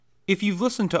If you've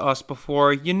listened to us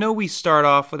before, you know we start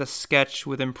off with a sketch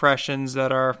with impressions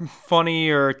that are funny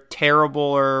or terrible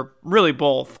or really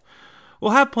both.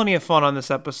 We'll have plenty of fun on this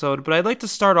episode, but I'd like to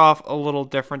start off a little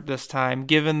different this time,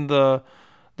 given the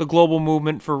global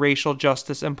movement for racial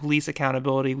justice and police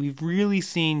accountability we've really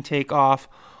seen take off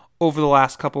over the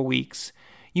last couple weeks.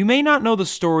 You may not know the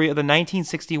story of the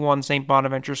 1961 St.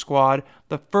 Bonaventure squad,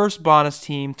 the first Bonas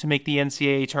team to make the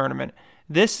NCAA tournament.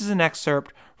 This is an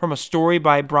excerpt from a story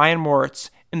by Brian Moritz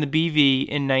in the BV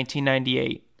in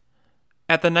 1998.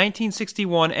 At the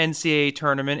 1961 NCAA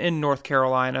tournament in North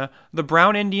Carolina, the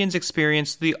Brown Indians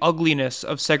experienced the ugliness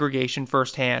of segregation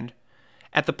firsthand.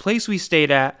 At the place we stayed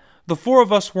at, the four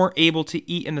of us weren't able to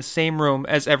eat in the same room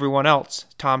as everyone else,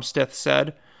 Tom Stith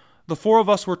said. The four of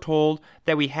us were told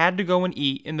that we had to go and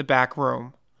eat in the back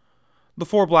room. The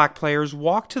four black players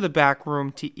walked to the back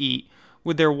room to eat,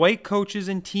 with their white coaches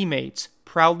and teammates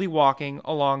proudly walking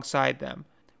alongside them.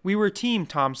 We were a team,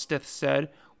 Tom Stith said.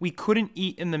 We couldn't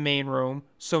eat in the main room,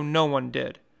 so no one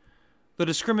did. The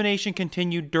discrimination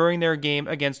continued during their game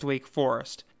against Wake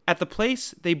Forest. At the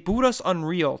place, they booed us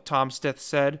unreal, Tom Stith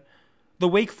said. The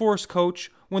Wake Forest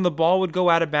coach, when the ball would go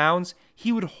out of bounds,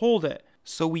 he would hold it,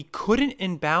 so we couldn't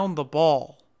inbound the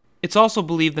ball. It's also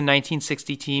believed the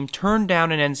 1960 team turned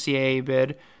down an NCAA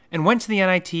bid and went to the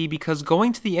NIT because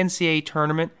going to the NCAA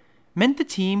tournament meant the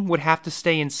team would have to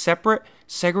stay in separate,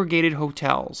 segregated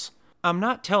hotels. I'm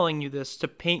not telling you this to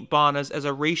paint Bonas as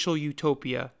a racial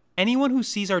utopia. Anyone who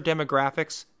sees our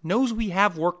demographics knows we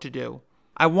have work to do.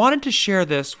 I wanted to share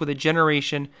this with a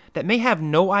generation that may have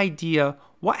no idea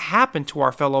what happened to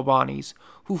our fellow Bonnies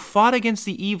who fought against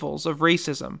the evils of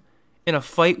racism in a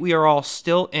fight we are all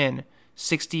still in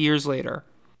 60 years later.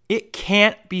 It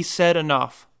can't be said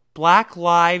enough. Black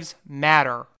Lives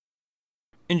Matter.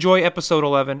 Enjoy episode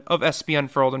 11 of SB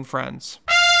Unfurled and Friends.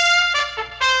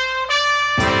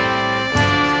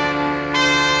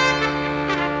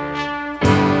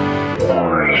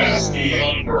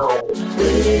 SB Unfurled.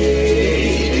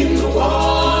 Wade in the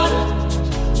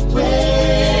water.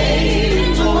 Wade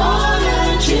in the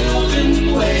water.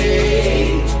 Children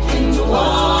wade in the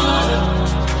water.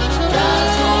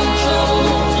 God's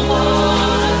control the water.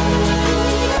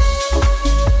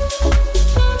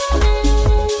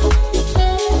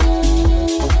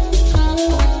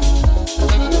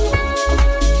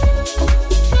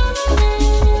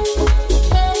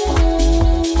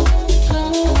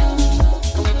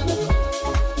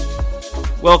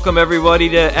 Welcome everybody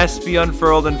to SB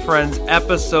Unfurled and Friends,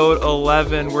 episode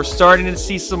 11. We're starting to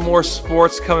see some more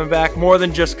sports coming back, more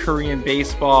than just Korean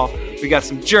baseball. We got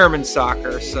some German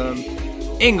soccer, some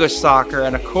English soccer,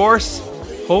 and of course,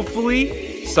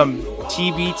 hopefully, some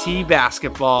TBT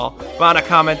basketball. Vana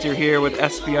Commenter here with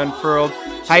SB Unfurled.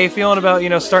 How you feeling about,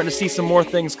 starting to see some more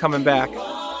things coming back?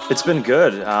 It's been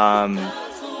good.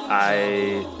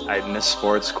 I miss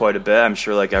sports quite a bit. I'm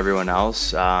sure like everyone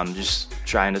else. Just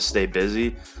trying to stay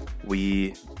busy.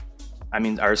 Were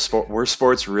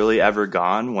sports really ever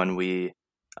gone when we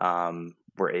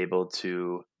were able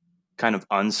to kind of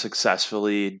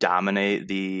unsuccessfully dominate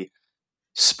the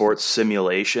sports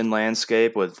simulation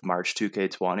landscape with March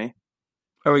 2K20?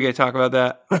 Are we going to talk about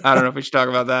that? I don't know if we should talk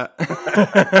about that.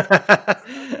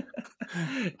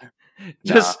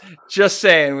 Just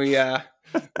saying, we're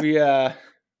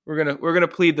gonna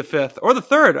plead the fifth or the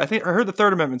third. I heard the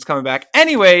Third Amendment's coming back.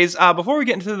 Anyways, before we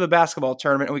get into the basketball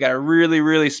tournament, we got a really,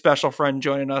 really special friend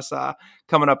joining us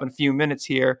coming up in a few minutes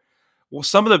here. Well,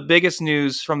 some of the biggest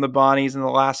news from the Bonnies in the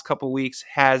last couple weeks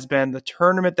has been the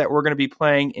tournament that we're going to be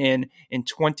playing in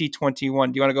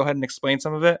 2021. Do you want to go ahead and explain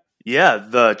some of it? Yeah,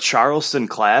 the Charleston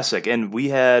Classic, and we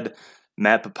had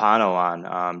Matt Papano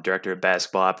on, director of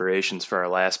basketball operations, for our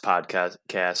last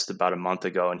podcast about a month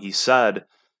ago, and he said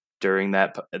during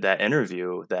that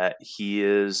interview that he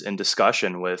is in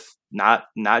discussion with not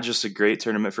just a great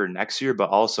tournament for next year, but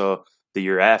also the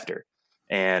year after.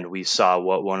 And we saw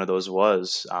what one of those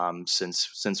was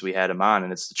since we had him on,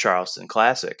 and it's the Charleston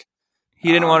Classic.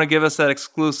 He didn't want to give us that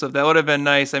exclusive. That would have been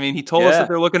nice. I mean, he told us that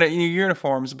they're looking at new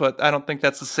uniforms, but I don't think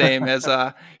that's the same as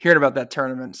hearing about that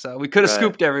tournament. So we could have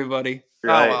scooped everybody.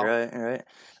 Right.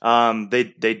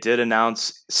 They did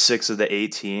announce 6 of the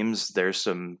 8 teams. There's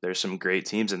some great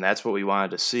teams, and that's what we wanted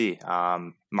to see.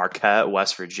 Marquette,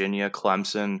 West Virginia,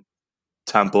 Clemson,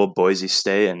 Temple, Boise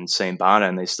State, and St. Bona,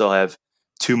 and they still have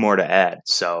 2 more to add.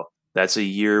 So that's a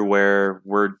year where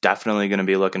we're definitely going to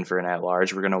be looking for an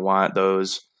at-large. We're going to want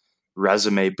those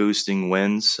resume boosting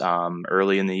wins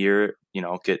early in the year.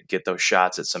 Get those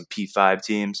shots at some P5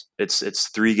 teams. It's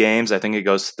 3 games. I think it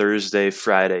goes Thursday,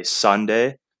 Friday,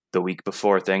 Sunday, the week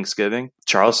before Thanksgiving.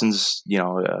 Charleston's,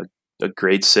 a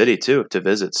great city too to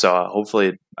visit. So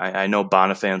hopefully, I know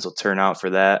Bonnet fans will turn out for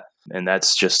that. And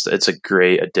it's a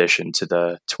great addition to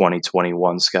the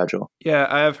 2021 schedule. Yeah,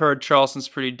 I have heard Charleston's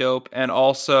pretty dope. And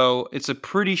also, it's a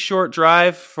pretty short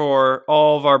drive for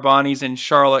all of our Bonnies in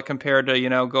Charlotte compared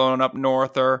to, going up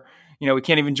north or, we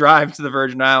can't even drive to the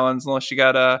Virgin Islands unless you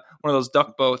got one of those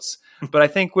duck boats. But I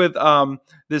think with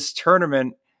this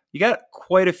tournament, you got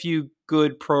quite a few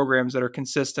good programs that are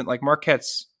consistent. Like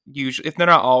Marquette's usually, if they're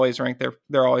not always ranked,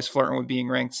 they're always flirting with being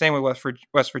ranked. Same with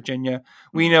West Virginia.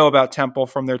 We know about Temple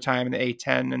from their time in the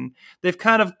A10, and they've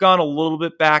kind of gone a little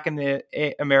bit back in the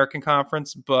American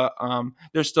Conference, but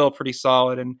they're still pretty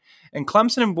solid. And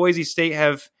Clemson and Boise State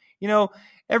have,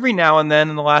 every now and then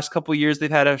in the last couple of years, they've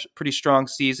had a pretty strong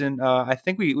season. I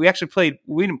think we actually played.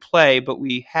 We didn't play, but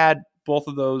we had both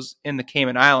of those in the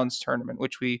Cayman Islands tournament,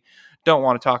 which we don't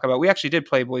want to talk about. We actually did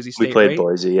play Boise State. We played right?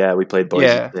 Boise, yeah. We played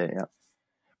Boise State, yeah.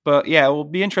 But yeah, it will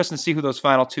be interesting to see who those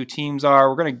final two teams are.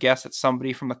 We're going to guess that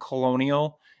somebody from the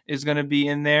Colonial is going to be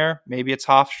in there. Maybe it's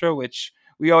Hofstra, which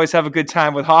we always have a good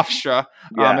time with Hofstra.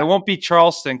 Yeah. It won't be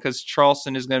Charleston because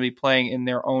Charleston is going to be playing in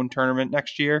their own tournament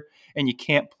next year, and you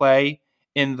can't play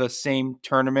in the same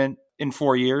tournament in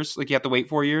 4 years. Like you have to wait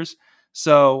 4 years.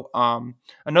 So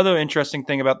another interesting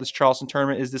thing about this Charleston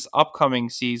tournament is this upcoming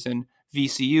season,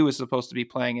 VCU is supposed to be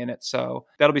playing in it. So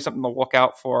that'll be something to look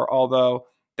out for, although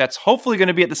that's hopefully going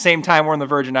to be at the same time we're in the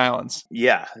Virgin Islands.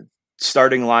 Yeah.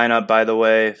 Starting lineup, by the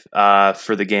way,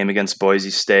 for the game against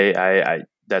Boise State, I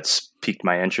that's piqued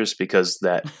my interest because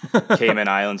that Cayman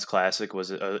Islands Classic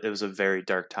was a very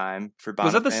dark time for Bonnet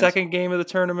Was that the fans. second game of the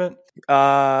tournament?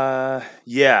 Yeah,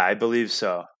 I believe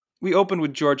so. We opened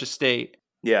with Georgia State.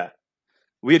 Yeah.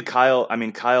 We had Kyle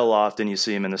Lofton, you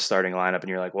see him in the starting lineup and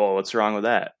you're like, whoa, what's wrong with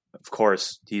that? Of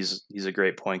course, he's a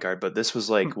great point guard, but this was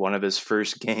like one of his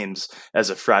first games as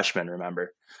a freshman,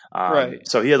 remember? Right.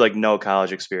 So he had like no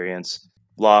college experience.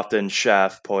 Lofton,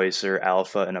 Chef, Poyser,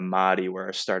 Alpha, and Amadi were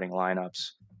our starting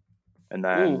lineups. And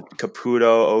then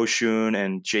Caputo, Oshun,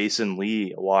 and Jason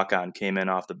Lee, a walk-on, came in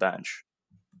off the bench.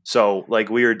 So like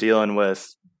we were dealing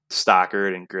with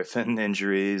Stockard and Griffin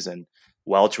injuries, and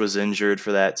Welch was injured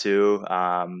for that too.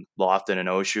 Lofton and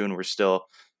Oshun were still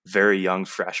very young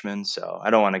freshmen, so I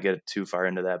don't want to get too far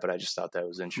into that, but I just thought that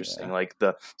was interesting. Yeah. Like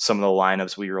some of the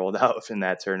lineups we rolled out in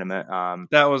that tournament.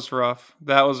 That was rough.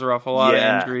 A lot of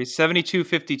injuries.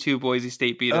 72-52 Boise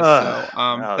State beat us.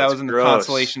 That was in the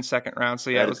consolation second round.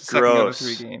 So yeah, it was the second of the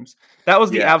three games. That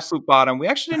was the absolute bottom. We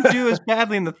actually didn't do as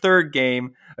badly in the third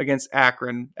game against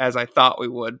Akron as I thought we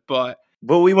would, but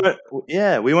we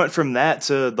went from that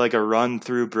to like a run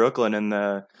through Brooklyn in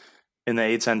the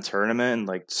A10 tournament and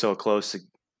like so close to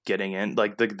getting in.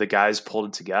 Like the guys pulled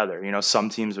it together. Some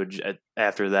teams would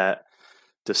after that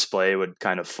display would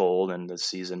kind of fold and the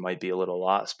season might be a little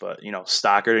lost. But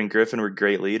Stockard and Griffin were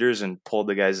great leaders and pulled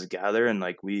the guys together, and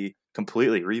like we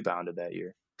completely rebounded that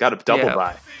year. Got a double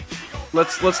bye.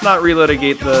 Let's not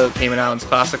relitigate the Cayman Islands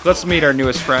Classic. Let's meet our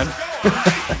newest friend.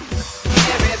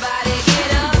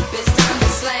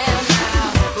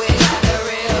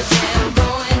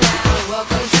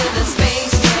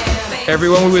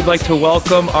 Everyone, we would like to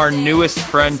welcome our newest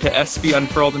friend to SB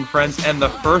Unfurled and Friends, and the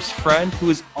first friend who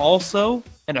is also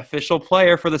an official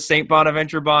player for the St.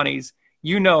 Bonaventure Bonnies.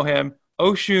 You know him,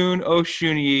 Oshun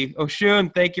Oshunyi.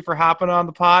 Oshun, thank you for hopping on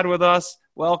the pod with us.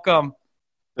 Welcome.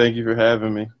 Thank you for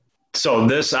having me. So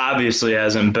this obviously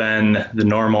hasn't been the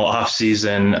normal off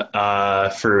season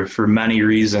for many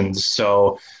reasons.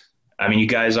 So, I mean, you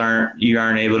guys aren't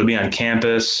able to be on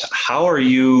campus. How are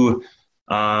you?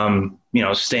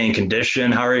 Stay in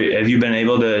condition? Have you been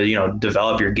able to,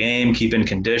 develop your game, keep in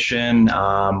condition?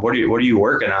 What are you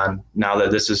working on now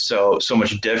that this is so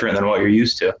much different than what you're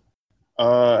used to?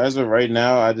 As of right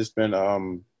now, I just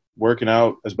been working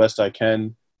out as best I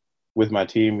can with my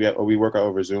team. We work out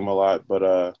over Zoom a lot,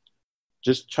 but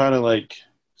just trying to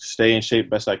stay in shape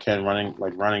best I can,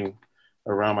 running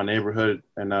around my neighborhood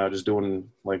and just doing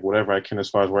whatever I can as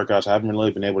far as workouts. I haven't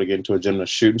really been able to get into a gym to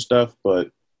shoot and stuff, but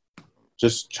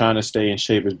just trying to stay in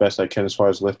shape as best I can as far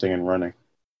as lifting and running.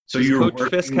 So does Coach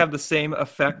Fisk have the same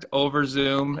effect over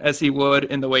Zoom as he would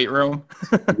in the weight room?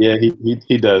 Yeah,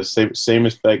 he does. Same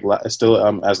effect,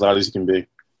 still as loud as he can be.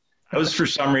 I was for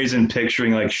some reason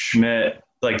picturing Schmidt,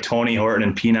 Tony Horton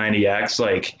and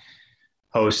P90X,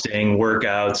 hosting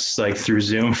workouts through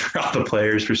Zoom for all the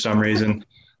players for some reason.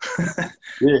 Yeah,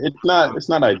 it's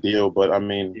not ideal, but I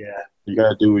mean, you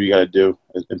gotta do what you gotta do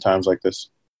in times like this.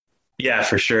 Yeah,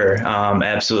 for sure.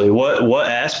 Absolutely. What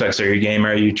aspects of your game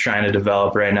are you trying to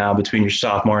develop right now between your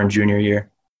sophomore and junior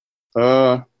year?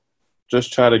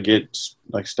 Just try to get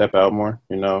step out more,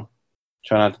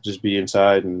 try not to just be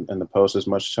inside and the post as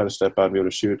much. Try to step out and be able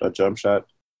to shoot a jump shot,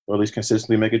 or at least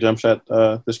consistently make a jump shot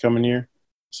this coming year.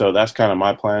 So that's kind of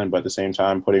my plan, but at the same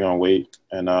time, putting on weight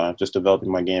and just developing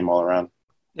my game all around.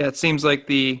 Yeah, it seems like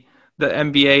the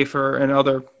NBA and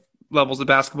other levels of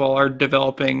basketball are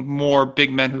developing more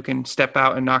big men who can step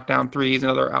out and knock down threes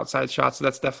and other outside shots. So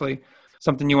that's definitely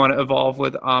something you want to evolve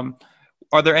with.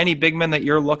 Are there any big men that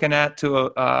you're looking at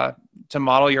to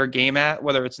model your game at,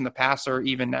 whether it's in the past or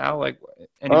even now, like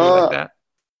anybody like that?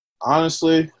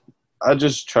 Honestly, I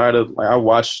just try to I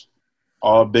watch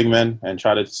all big men and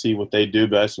try to see what they do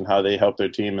best and how they help their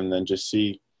team, and then just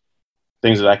see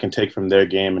things that I can take from their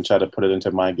game and try to put it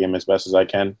into my game as best as I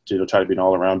can to try to be an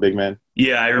all-around big man.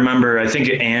 Yeah, I remember, I think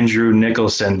Andrew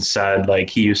Nicholson said, like,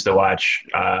 he used to watch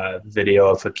video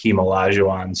of Hakeem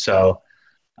Olajuwon. So,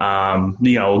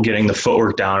 getting the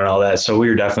footwork down and all that. So we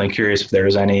were definitely curious if there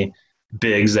was any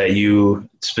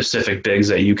specific bigs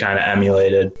that you kind of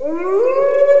emulated.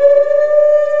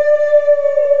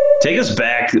 Take us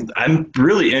back. I'm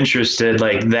really interested,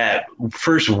 like that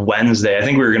first Wednesday. I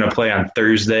think we were going to play on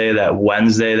Thursday, that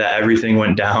Wednesday that everything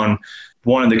went down.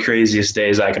 One of the craziest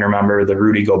days I can remember, the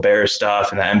Rudy Gobert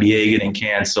stuff and the NBA getting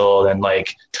canceled, and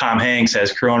like Tom Hanks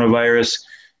has coronavirus.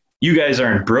 You guys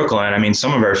are in Brooklyn. I mean,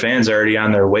 some of our fans are already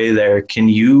on their way there. Can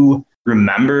you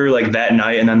remember like that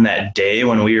night and then that day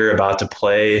when we were about to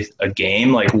play a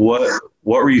game? Like what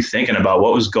were you thinking about?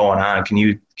 What was going on? Can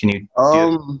you give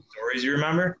stories you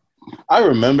remember? I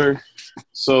remember.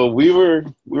 So we were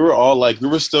all like, we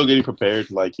were still getting prepared,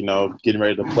 like, getting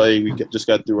ready to play. We just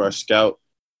got through our scout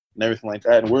and everything like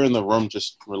that. And we're in the room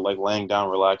we're like laying down,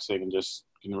 relaxing, and just,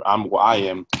 I'm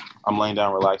laying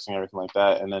down, relaxing, everything like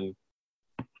that. And then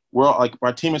we're all, like,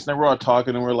 our teammates, and we're all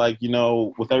talking, and we're like,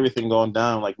 with everything going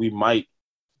down, like, we might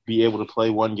be able to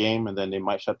play one game and then they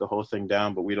might shut the whole thing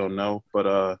down, but we don't know. But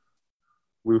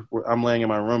I'm laying in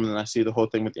my room, and then I see the whole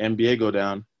thing with the NBA go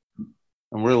down.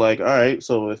 And we're like, all right,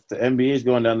 so if the NBA is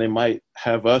going down, they might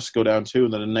have us go down too.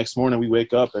 And then the next morning we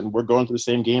wake up and we're going through the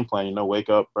same game plan, wake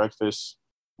up, breakfast,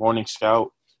 morning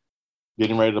scout,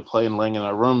 getting ready to play and laying in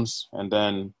our rooms. And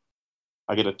then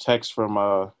I get a text from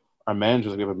our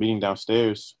managers. We have a meeting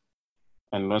downstairs.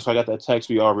 And once I got that text,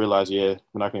 we all realized, we're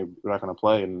not gonna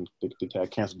play, and they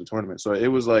canceled the tournament. So it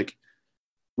was like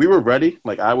we were ready.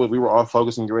 Like we were all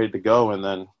focused and ready to go, and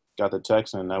then got the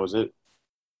text, and that was it.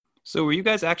 So were you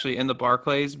guys actually in the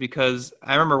Barclays? Because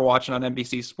I remember watching on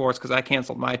NBC Sports, because I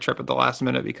canceled my trip at the last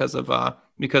minute because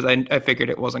I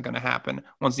figured it wasn't going to happen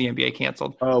once the NBA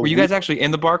canceled. Were you guys actually in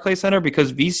the Barclays Center?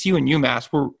 Because VCU and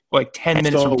UMass were like 10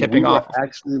 minutes from tipping off.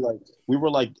 Actually, we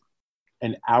were like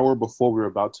an hour before we were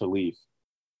about to leave.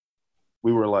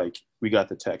 We were like, we got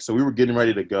the text, so we were getting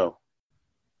ready to go.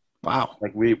 Wow!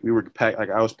 Like we were pack. Like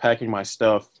I was packing my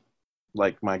stuff,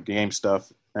 like my game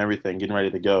stuff, and everything, getting ready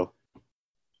to go.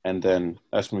 And then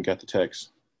that's when we got the text.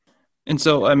 And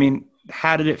so, I mean,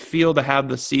 how did it feel to have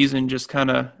the season just kind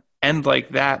of end like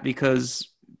that? Because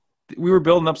we were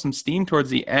building up some steam towards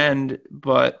the end,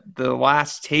 but the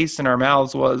last taste in our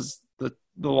mouths was the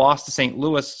loss to St.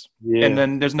 Louis, and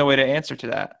then there's no way to answer to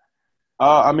that.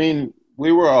 I mean,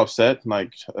 we were upset,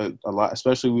 like a lot.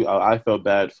 Especially, I felt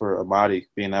bad for Amadi,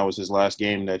 being that was his last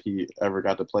game that he ever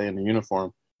got to play in the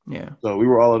uniform. Yeah. So we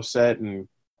were all upset, and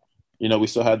we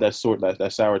still had that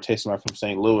sour taste from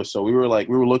St. Louis. So we were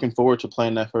looking forward to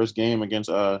playing that first game against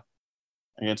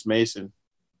Mason,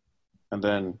 and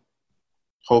then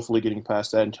hopefully getting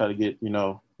past that and try to get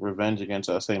revenge against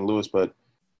St. Louis. But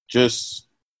just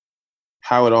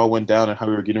how it all went down and how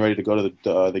we were getting ready to go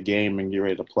to the game and get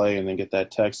ready to play, and then get that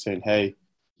text saying, "Hey,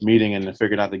 meeting," and then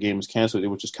figuring out the game was canceled. It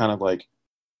was just kind of like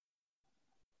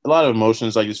a lot of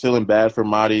emotions, like just feeling bad for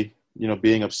Marty,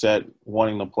 being upset,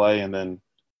 wanting to play, and then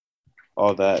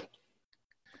all that.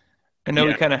 I know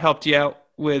we kind of helped you out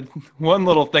with one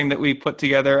little thing that we put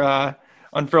together.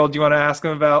 Unfurled, do you want to ask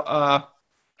him about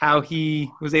how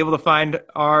he was able to find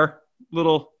our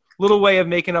little way of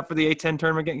making up for the A-10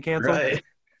 tournament getting canceled? Right.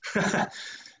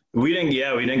 we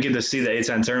didn't get to see the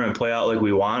A-10 tournament play out like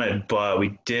we wanted, but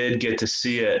we did get to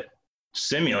see it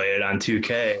simulated on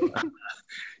 2K.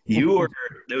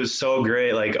 It was so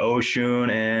great, like Oshun,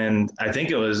 and I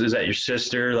think is that your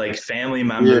sister, like family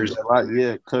members?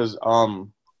 Yeah, because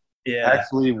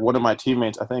actually one of my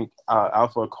teammates, I think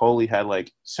Alpha Coley, had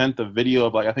like sent the video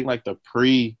of I think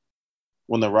the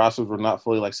when the rosters were not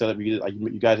fully set up. You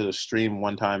guys did a stream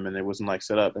one time and it wasn't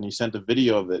set up, and he sent the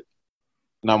video of it,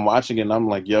 and I'm watching it and I'm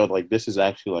like, yo, this is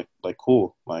actually like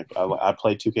cool. I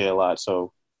play 2K a lot,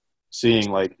 so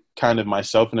seeing kind of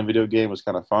myself in a video game was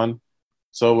kind of fun.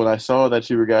 So when I saw that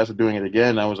you guys were doing it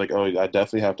again, I was like, oh, I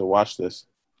definitely have to watch this.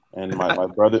 And my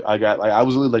brother, I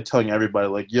was really like telling everybody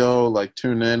like, yo, like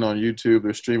tune in on YouTube.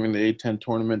 They're streaming the A10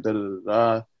 tournament. Da da da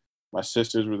da. My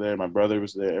sisters were there. My brother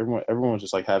was there. Everyone was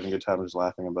just like having a good time, and just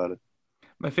laughing about it.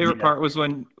 My favorite part was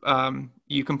when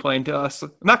you complained to us,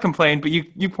 not complained, but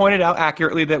you pointed out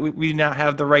accurately that we did not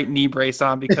have the right knee brace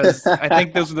on, because I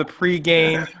think those were the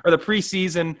pre-game or the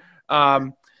preseason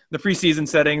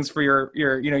settings for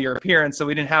your appearance, so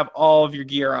we didn't have all of your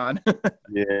gear on.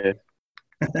 Yeah.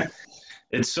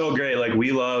 It's so great. Like,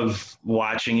 we love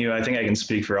watching you. I think I can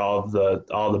speak for all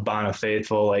the Bonna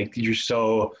faithful. Like, you're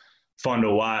so fun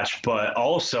to watch, but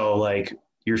also like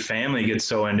your family gets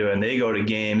so into it and they go to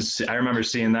games. I remember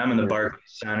seeing them in the Barclays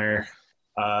Center.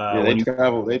 They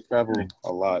travel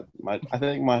a lot. I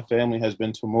think my family has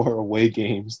been to more away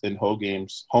games than home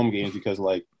games, because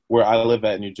like where I live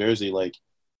at in New Jersey, like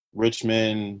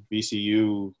Richmond,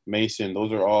 VCU, Mason,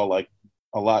 those are all like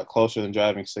a lot closer than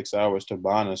driving 6 hours to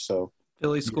Bonna. So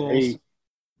Philly schools.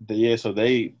 So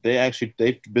they've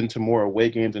been to more away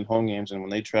games than home games, and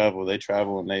when they travel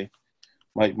and they.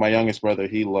 My youngest brother,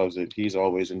 he loves it. He's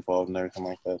always involved in everything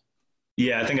like that.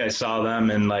 Yeah, I think I saw them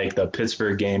in like the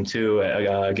Pittsburgh game too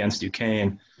against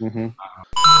Duquesne. Mm-hmm.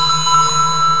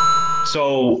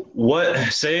 So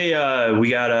we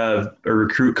got a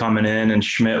recruit coming in and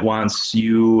Schmidt wants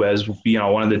you as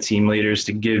one of the team leaders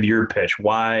to give your pitch.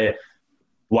 Why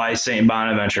St.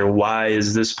 Bonaventure? Why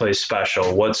is this place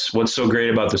special? What's so great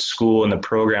about the school and the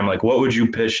program? Like, what would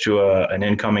you pitch to an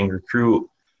incoming recruit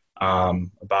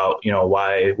about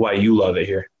why you love it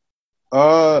here?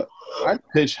 I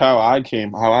pitch how I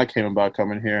came about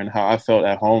coming here and how I felt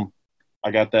at home. I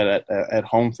got that at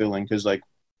home feeling, because like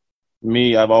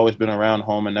me, I've always been around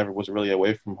home and never was really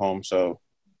away from home. So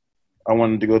I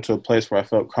wanted to go to a place where I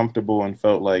felt comfortable and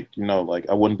felt like like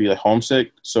I wouldn't be like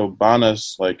homesick. So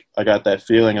Bonna's, like, I got that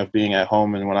feeling of being at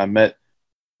home. And when I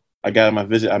got my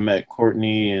visit, I met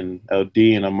Courtney and LD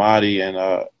and Amadi, and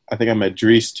I think I met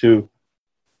Drees too.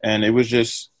 And it was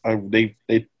just they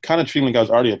kind of treated me like I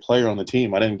was already a player on the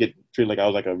team. I didn't get treated like I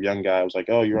was like a young guy. I was like,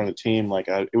 oh, you're on the team. Like,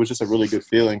 it was just a really good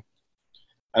feeling.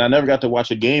 And I never got to watch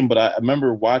a game, but I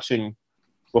remember watching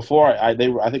before I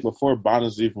think before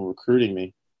Bonna's was even recruiting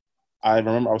me. I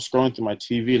remember I was scrolling through my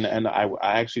TV and I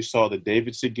actually saw the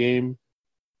Davidson game,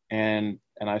 and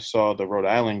I saw the Rhode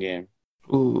Island game.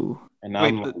 Ooh. And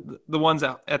wait, the ones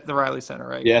out at the Riley Center,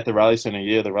 right? Yeah, at the Riley Center.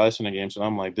 Yeah, the Riley Center games. And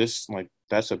I'm like,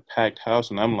 that's a packed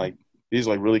house. And I'm like, these are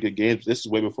like really good games. This is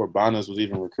way before Bonna's was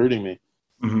even recruiting me.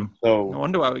 Mm-hmm. So no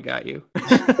wonder why we got you.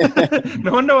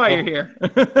 No wonder why you're here.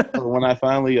 when I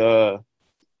finally,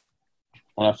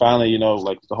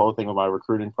 like the whole thing of my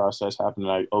recruiting process happened,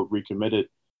 and I recommitted,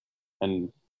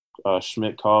 and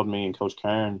Schmidt called me and Coach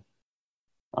Karen.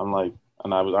 I'm like,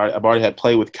 and I've already had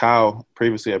played with Kyle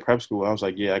previously at prep school. I was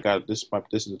like, yeah, I got this.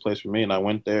 This is the place for me. And I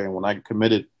went there, and when I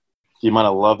committed, the amount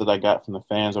of love that I got from the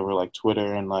fans over like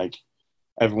Twitter and like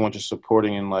everyone just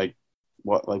supporting and like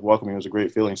welcoming was a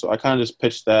great feeling. So I kind of just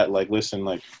pitched that, like, listen,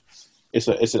 like it's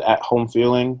an at home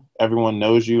feeling. Everyone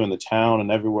knows you in the town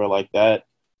and everywhere like that.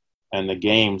 And the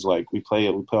games, like we play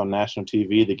on national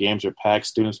TV. The games are packed.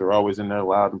 Students are always in there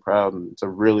loud and proud, and it's a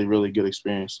really, really good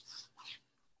experience.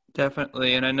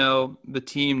 Definitely, and I know the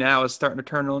team now is starting to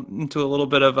turn into a little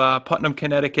bit of Putnam,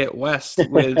 Connecticut West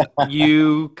with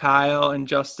you, Kyle, and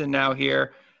Justin now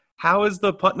here. How is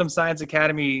the Putnam Science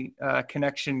Academy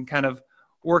connection kind of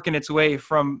working its way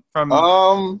from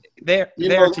there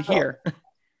to here?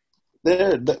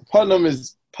 Putnam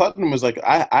was like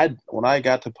I when I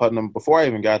got to Putnam, before I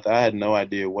even got there, I had no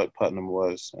idea what Putnam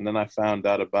was, and then I found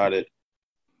out about it,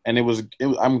 and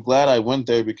I'm glad I went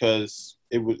there because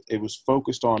it was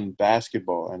focused on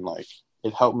basketball, and like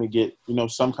it helped me get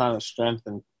some kind of strength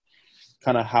and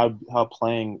kind of how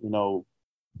playing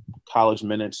college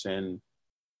minutes and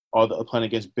all the playing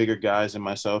against bigger guys than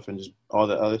myself and just all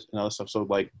the other stuff. So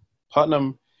like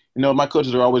Putnam, my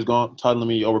coaches are always telling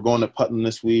me, oh, we're going to Putnam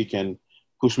this week and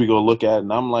who should we go look at?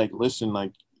 And I'm like, listen,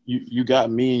 like you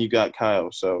got me and you got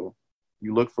Kyle, so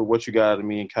you look for what you got out of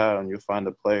me and Kyle and you'll find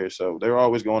a player. So they're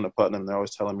always going to Putnam. They're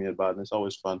always telling me about it, and it's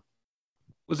always fun.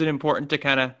 Was it important to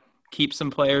kind of keep some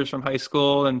players from high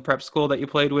school and prep school that you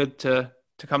played with to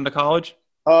come to college?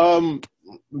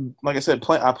 Like I said,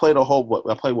 I played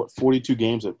 42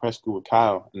 games at prep school with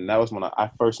Kyle, and that was when I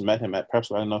first met him at prep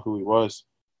school. I didn't know who he was.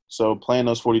 So playing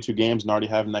those 42 games and already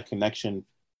having that connection,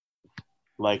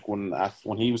 like when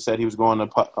he said he was going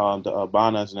to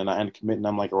Bonna's, and then I ended up committing,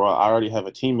 I'm like, well, I already have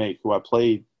a teammate who I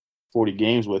played 40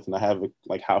 games with, and I have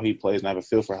like how he plays, and I have a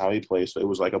feel for how he plays. So it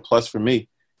was like a plus for me.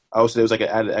 I would say it was like an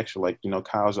added extra, like,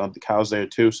 Kyle's there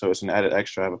too, so it's an added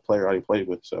extra. I have a player I already played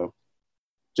with. So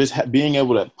just being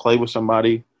able to play with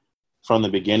somebody from the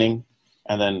beginning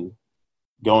and then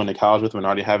going to college with them and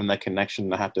already having that connection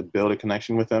and I have to build a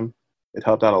connection with them, it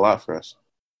helped out a lot for us.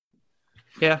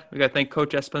 Yeah, we got to thank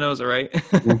Coach Espinoza, right?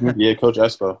 Yeah, Coach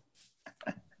Espo.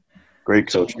 Great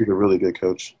coach. He's a really good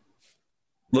coach.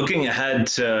 Looking ahead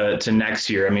to next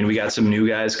year, I mean, we got some new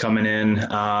guys coming in.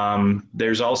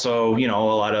 There's also, a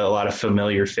lot of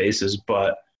familiar faces,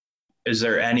 but is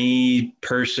there any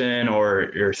person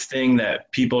or thing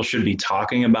that people should be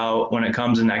talking about when it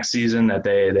comes to next season that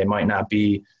they might not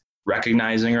be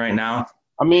recognizing right now?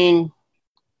 I mean,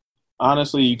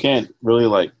 honestly, you can't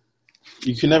really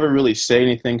you can never really say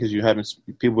anything because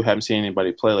people haven't seen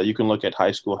anybody play. Like you can look at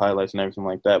high school highlights and everything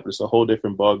like that, but it's a whole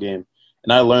different ball game.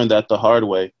 And I learned that the hard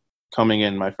way coming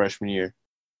in my freshman year.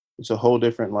 It's a whole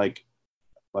different like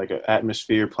an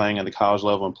atmosphere playing at the college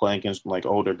level and playing against like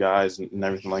older guys and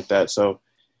everything like that. So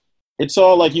it's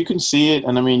all like you can see it.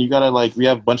 And I mean, you gotta we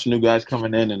have a bunch of new guys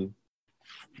coming in and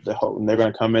they're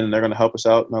gonna come in and they're gonna help us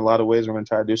out in a lot of ways. We're gonna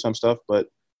try to do some stuff, but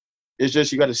it's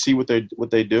just you got to see what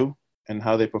they do and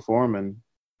how they perform and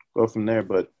go from there.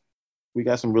 But we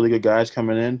got some really good guys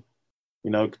coming in.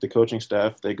 The coaching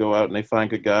staff, they go out and they find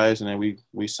good guys, and then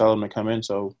we sell them to come in.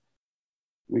 So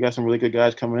we got some really good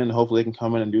guys coming in. Hopefully they can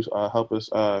come in and help us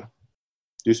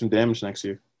do some damage next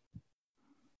year.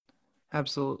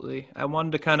 Absolutely. I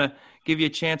wanted to kind of give you a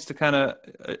chance to kind of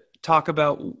talk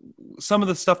about some of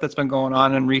the stuff that's been going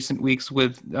on in recent weeks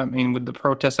with the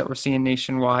protests that we're seeing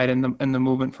nationwide and the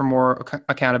movement for more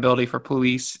accountability for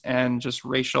police and just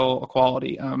racial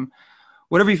equality.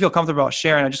 Whatever you feel comfortable about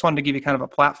sharing, I just wanted to give you kind of a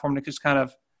platform to just kind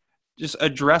of just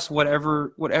address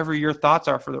whatever your thoughts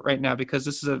are for right now, because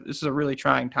this is a really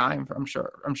trying time I'm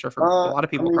sure for a lot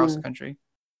of people across the country.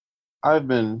 I've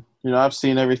been, I've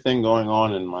seen everything going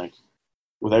on and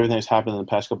with everything that's happened in the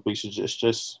past couple weeks,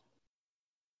 it's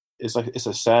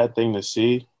a sad thing to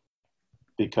see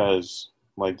because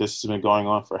this has been going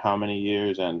on for how many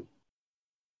years, and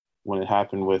when it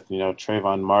happened with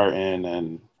Trayvon Martin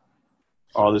and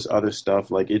all this other stuff,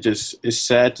 it's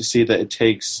sad to see that it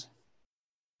takes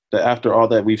that after all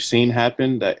that we've seen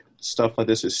happen, that stuff like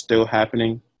this is still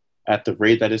happening at the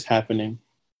rate that it's happening,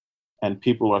 and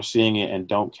people are seeing it and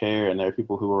don't care, and there are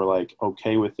people who are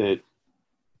okay with it.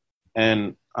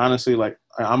 And honestly,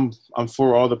 I'm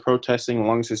for all the protesting as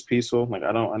long as it's peaceful. I'm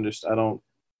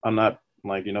not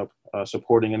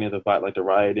supporting any of the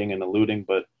rioting and the looting,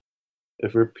 but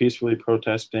if we're peacefully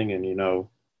protesting and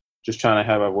just trying to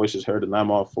have our voices heard, and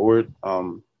I'm all for it.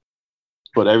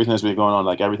 But everything that's been going on,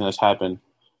 everything that's happened,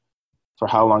 for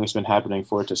how long it's been happening,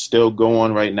 for it to still go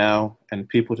on right now, and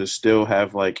people to still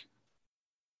have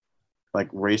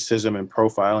racism and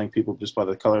profiling people just by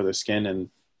the color of their skin and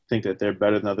think that they're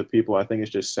better than other people. I think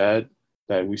it's just sad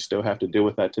that we still have to deal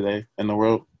with that today in the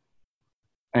world.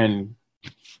 And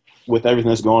with everything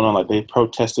that's going on, they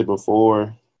protested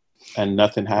before and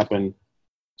nothing happened.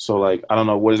 So I don't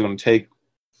know what it's going to take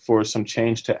for some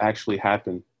change to actually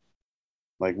happen.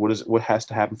 What has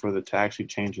to happen for it to actually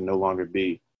change and no longer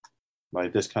be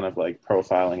this kind of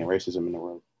profiling and racism in the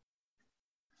world?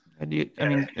 Are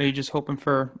you just hoping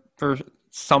for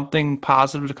something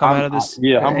positive to come out of this?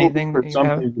 I'm hoping for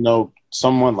something,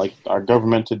 someone our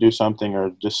government to do something,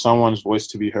 or just someone's voice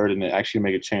to be heard and it actually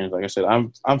make a change. Like I said,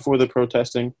 I'm for the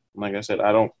protesting. Like I said,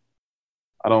 I don't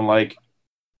like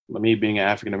me being an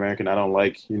African American. I don't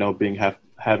like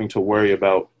having to worry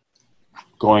about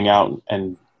going out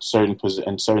and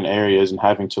in certain areas and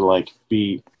having to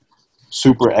be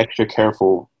super extra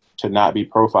careful to not be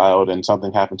profiled and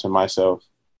something happened to myself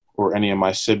or any of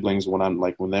my siblings when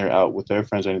they're out with their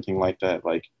friends or anything like that.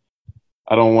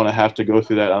 I don't want to have to go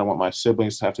through that. I don't want my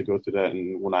siblings to have to go through that.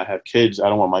 And when I have kids, I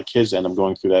don't want my kids to end up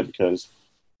going through that, because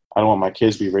I don't want my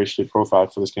kids to be racially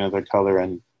profiled for the skin of their color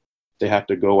and they have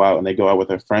to go out with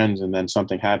their friends and then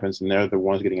something happens and they're the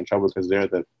ones getting in trouble because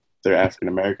they're African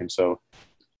American. So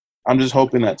I'm just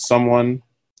hoping that someone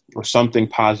or something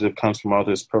positive comes from all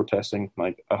this protesting.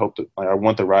 I hope that I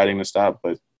want the rioting to stop,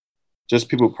 but just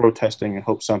people protesting and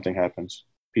hope something happens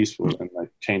peaceful and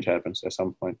change happens at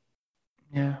some point.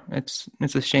 Yeah, it's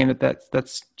a shame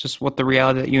that's just what the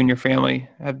reality that you and your family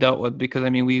have dealt with. Because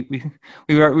we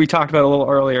talked about it a little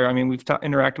earlier. We've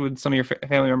interacted with some of your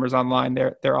family members online.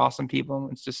 They're awesome people.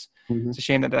 It's just it's a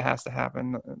shame that has to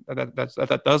happen.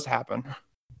 That does happen.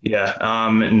 Yeah,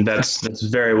 and that's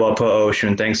very well put,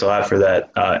 Ocean. Thanks a lot for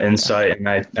that insight. And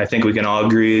I think we can all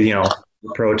agree,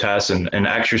 protests and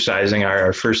exercising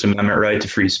our First Amendment right to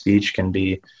free speech can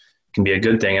be a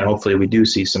good thing, and hopefully we do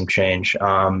see some change.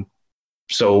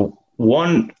 So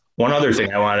one other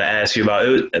thing I wanted to ask you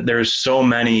about, there's so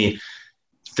many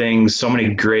things, so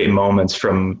many great moments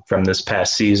from this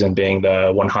past season, being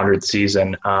the 100th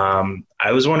season.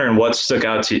 I was wondering what stuck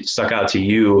out to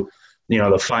you. You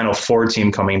know, the Final Four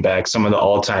team coming back, some of the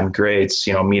all-time greats.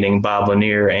 You know, meeting Bob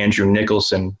Lanier, Andrew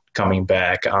Nicholson coming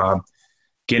back,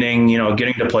 getting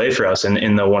to play for us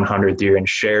in the 100th year and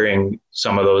sharing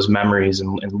some of those memories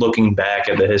and looking back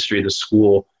at the history of the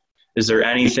school. Is there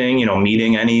anything, you know,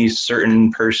 meeting any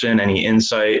certain person, any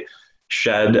insight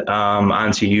shed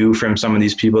onto you from some of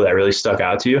these people that really stuck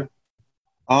out to you?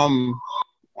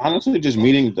 Honestly, just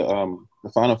meeting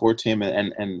the Final Four team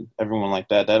and everyone like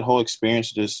that. That whole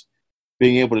experience, just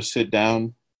being able to sit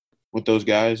down with those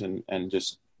guys and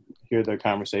just hear their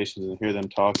conversations and hear them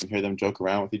talk and hear them joke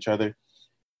around with each other.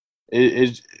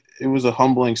 It was a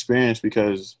humbling experience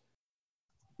because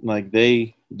like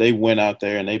they went out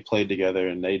there and they played together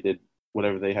and they did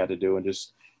whatever they had to do, and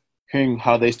just hearing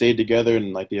how they stayed together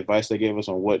and like the advice they gave us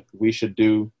on what we should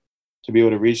do to be able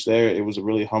to reach there, it was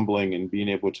really humbling, and being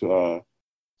able to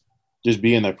just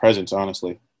be in their presence,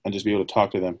 honestly, and just be able to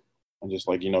talk to them and just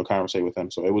like, you know, conversate with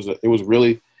them. So it was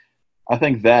really, I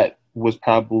think that was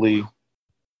probably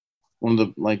one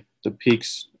of the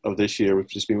peaks of this year, was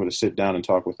just being able to sit down and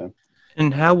talk with them.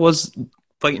 And how was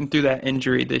fighting through that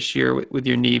injury this year with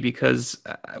your knee? Because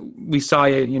we saw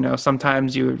you, you know,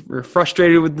 sometimes you were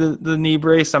frustrated with the knee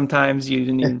brace. Sometimes you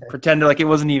didn't even pretend like it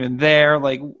wasn't even there.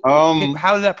 Like,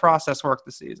 how did that process work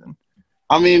this season?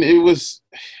 I mean, it was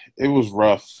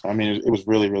rough. I mean, it was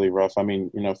really, really rough. I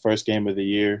mean, you know, first game of the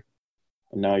year,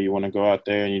 and now you want to go out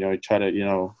there and, you know, try to, you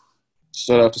know,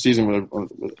 start off the season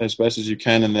with as best as you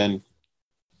can, and then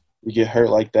you get hurt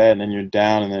like that, and then you're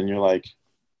down, and then you're like,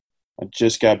 I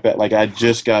just got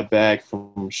back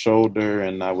from shoulder,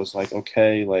 and I was like,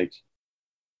 okay, like,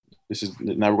 this is,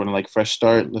 now we're going to like fresh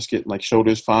start. Let's get like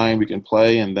shoulders fine. We can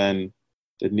play. And then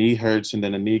the knee hurts, and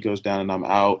then the knee goes down and I'm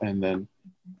out. And then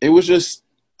it was just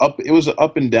it was an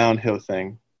up and downhill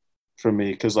thing for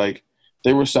me. Cause like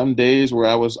there were some days where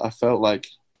I felt like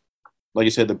you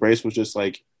said, the brace was just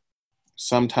like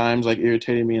sometimes like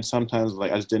irritating me, and sometimes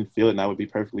like I just didn't feel it and I would be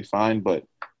perfectly fine. But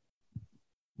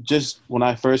just when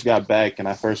I first got back and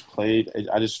I first played,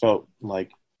 I just felt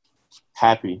like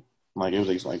happy. Like it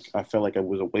was like I felt like it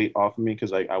was a weight off of me,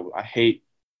 because like I hate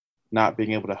not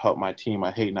being able to help my team.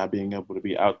 I hate not being able to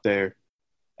be out there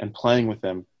and playing with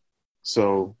them.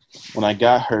 So when I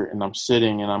got hurt and I'm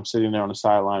sitting there on the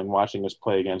sideline watching us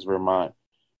play against Vermont,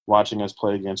 watching us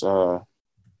play against Rhode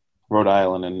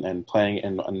Island and playing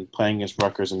and playing against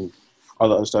Rutgers and all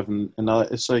the other stuff, and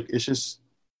it's like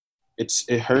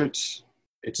it hurts.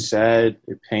 It's sad.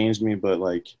 It pains me, but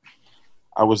like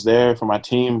I was there for my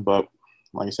team. But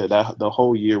like I said, that the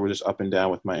whole year was just up and down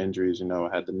with my injuries. You know,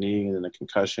 I had the knee and then the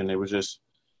concussion. It was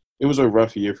a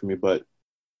rough year for me. But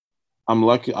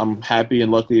I'm happy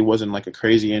and lucky it wasn't like a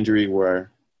crazy injury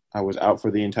where I was out for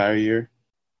the entire year.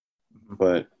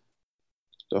 But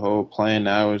the whole plan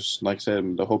now is, like I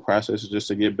said, the whole process is just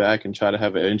to get back and try to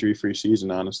have an injury-free season,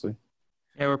 honestly.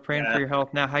 Yeah, we're praying for your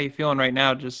health now. How you feeling right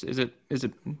now? Just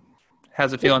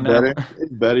how's it feeling now?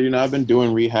 It's better. You know, I've been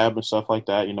doing rehab and stuff like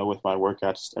that, you know, with my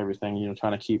workouts, everything, you know,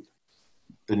 trying to keep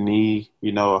the knee,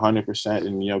 you know, 100%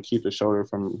 and, you know, keep the shoulder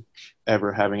from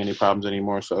ever having any problems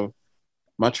anymore. So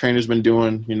my trainer's been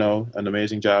doing, you know, an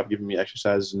amazing job giving me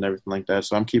exercises and everything like that.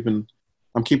 So I'm keeping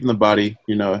the body,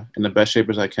 you know, in the best shape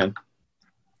as I can.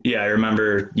 Yeah, I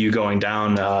remember you going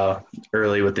down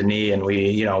early with the knee, and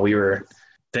we were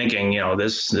thinking, you know,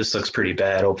 this looks pretty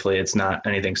bad. Hopefully it's not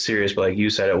anything serious. But like you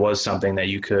said, it was something that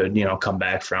you could, you know, come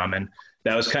back from. And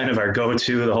that was kind of our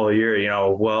go-to the whole year. You know,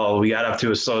 well, we got up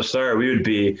to a slow start. We would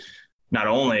be not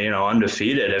only, you know,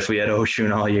 undefeated if we had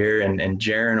Oshun all year and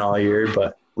Jaron all year,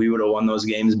 but we would have won those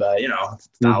games by, you know,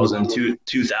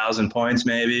 2,000 points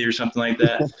maybe or something like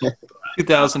that.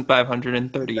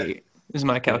 2,538 is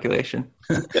my calculation.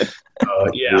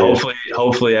 Yeah,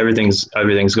 hopefully everything's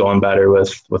going better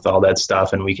with all that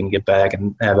stuff, and we can get back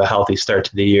and have a healthy start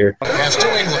to the year. Pass to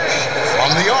English from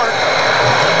the arc,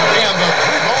 and the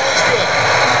three ball is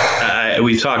good.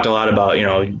 We've talked a lot about, you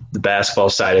know, the basketball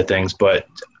side of things, but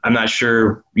I'm not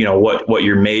sure, you know, what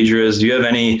your major is. Do you have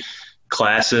any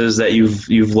classes that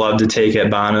you've loved to take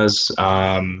at Bonas?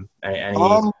 Any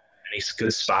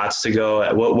good spots to go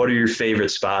at? What are your favorite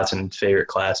spots and favorite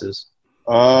classes?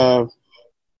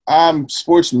 I'm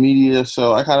sports media,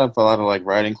 so I kind of have a lot of like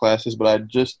writing classes, but I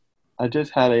just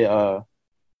had a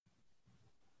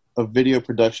video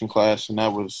production class, and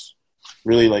that was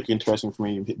really like interesting for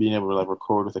me, being able to like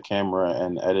record with a camera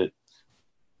and edit,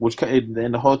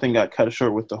 and the whole thing got cut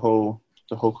short with the whole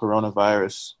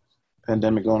coronavirus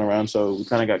pandemic going around, so we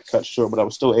kind of got cut short, but I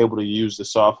was still able to use the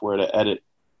software to edit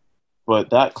but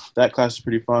that class is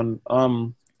pretty fun.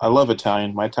 I love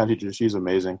Italian. My Italian teacher, she's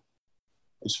amazing.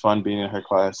 It's fun being in her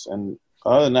class. And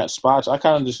other than that, spots, I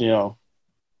kind of just, go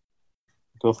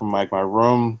from like my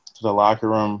room to the locker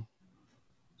room.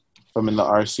 If I'm in the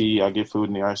RC, I'll get food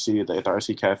in the RC at the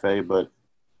RC cafe. But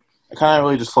I kind of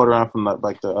really just float around from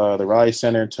the Raleigh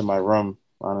Center to my room.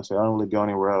 Honestly, I don't really go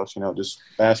anywhere else. Just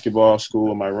basketball, school,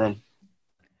 in my room.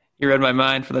 You read my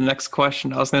mind for the next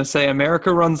question. I was going to say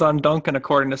America runs on Dunkin',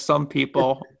 according to some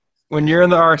people. When you're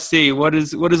in the RC, what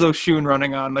is Oshun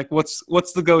running on? Like, what's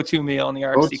the go-to meal in the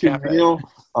RC cafe? Meal,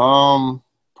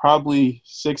 probably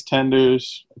 6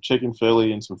 tenders, a chicken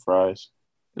Philly, and some fries.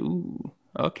 Ooh,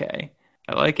 okay,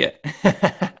 I like it.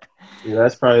 Yeah,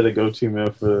 that's probably the go-to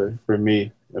meal for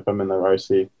me if I'm in the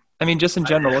RC. I mean, just in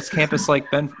general, what's campus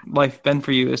life been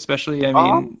for you? Especially,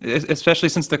 especially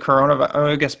since the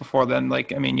coronavirus. I guess before then,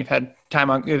 you've had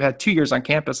 2 years on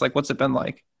campus. Like, what's it been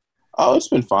like? Oh, it's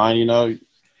been fine.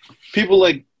 People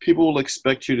will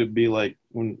expect you to be like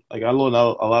I know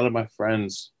a lot of my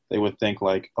friends, they would think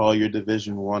like, oh, you're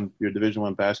Division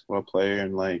I basketball player,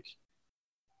 and like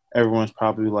everyone's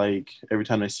probably like every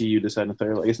time they see you this, that, and the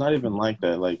third. Like, it's not even like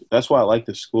that. Like, that's why I like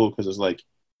this school, because it's like,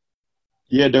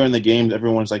 yeah, during the games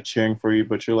everyone's like cheering for you,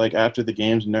 but you're like after the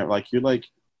games and you're like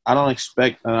I don't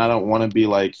expect and I don't want to be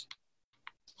like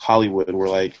Hollywood where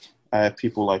like I have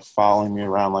people like following me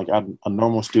around. Like, I'm a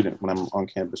normal student when I'm on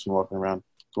campus and walking around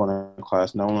going to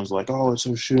class. No one's like, oh, it's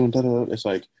Oshun. It's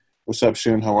like, what's up,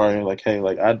 Shun? How are you? Like, hey,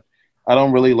 like I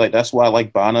don't really like. That's why I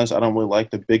like Banas. I don't really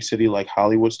like the big city like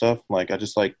Hollywood stuff. Like, I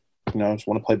just like just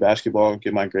want to play basketball,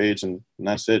 get my grades, and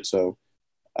that's it. So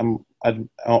I'm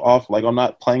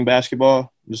not playing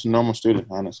basketball. I'm just a normal student,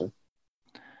 honestly.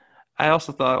 I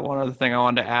also thought one other thing I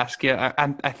wanted to ask you.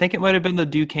 I think it might have been the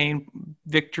Duquesne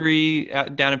victory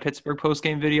down in Pittsburgh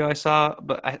post-game video I saw,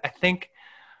 but I think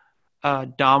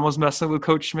Dom was messing with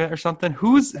Coach Schmidt or something.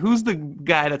 Who's the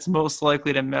guy that's most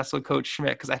likely to mess with Coach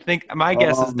Schmidt? Because I think my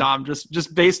guess is Dom,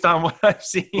 just based on what I've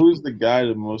seen. Who's the guy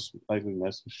that most likely to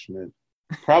mess with Schmidt?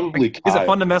 Probably Kyle. Is it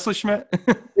fun to mess with Schmidt?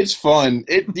 It's fun.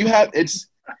 You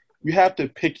have to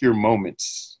pick your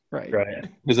moments. Right.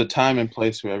 There's a time and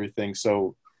place for everything.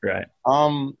 So Right.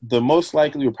 The most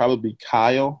likely would probably be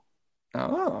Kyle.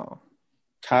 Oh.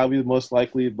 Kyle would be the most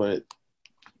likely, but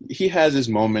he has his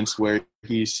moments where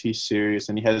he's serious,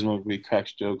 and he has his moments where he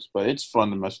cracks jokes. But it's fun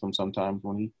to mess with him sometimes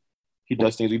when he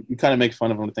does things. We kind of make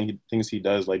fun of him the things he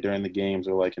does, like during the games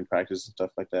or like in practice and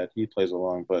stuff like that. He plays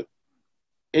along, but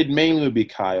it mainly would be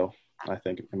Kyle, I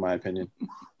think, in my opinion.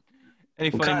 Any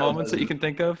funny moments that you can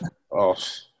think of? Oh,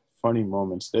 funny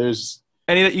moments. There's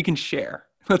any that you can share.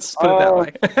 Let's put it that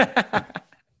way.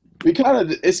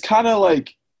 It's kind of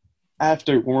like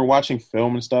after when we're watching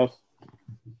film and stuff,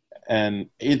 and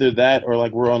either that or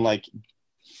like we're on like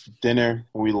dinner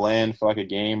and we land for like a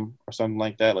game or something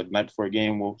like that. Like night before a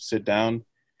game, we'll sit down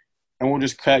and we'll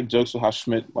just crack jokes with how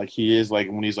Schmidt like he is like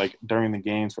when he's like during the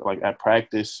games or like at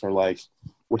practice or like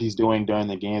what he's doing during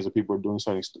the games where people are doing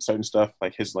certain stuff,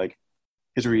 like his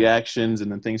reactions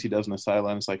and the things he does on the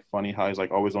sideline. It's like funny how he's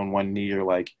like always on one knee or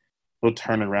like he'll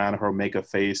turn around or make a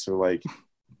face or like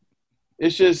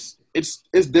it's just it's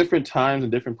different times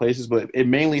and different places, but it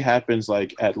mainly happens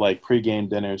like at like pregame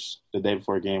dinners the day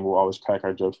before a game. We'll always crack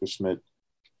our jokes with Schmidt,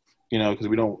 because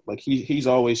we don't like he's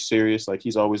always serious, like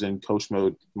he's always in coach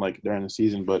mode like during the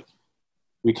season, but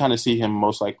we kind of see him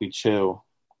most likely chill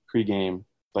pregame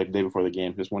like the day before the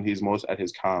game because when he's most at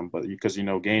his calm. But because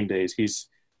game days he's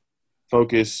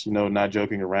focused, not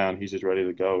joking around. He's just ready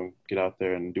to go and get out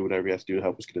there and do whatever he has to do to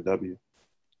help us get a W.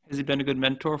 Has he been a good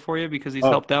mentor for you? Because he's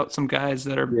helped out some guys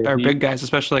that are big guys,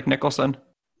 especially like Nicholson.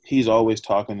 He's always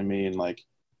talking to me and like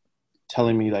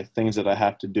telling me like things that I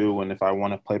have to do, and if I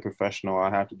want to play professional, I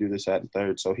have to do this, that, and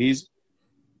third. So he's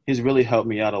really helped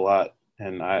me out a lot,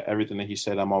 and everything that he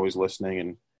said, I'm always listening,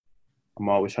 and I'm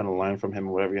always trying to learn from him.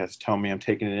 Whatever he has to tell me, I'm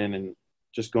taking it in and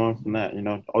just going from that.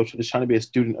 Always just trying to be a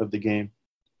student of the game.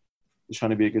 Just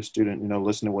trying to be a good student.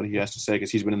 Listen to what he has to say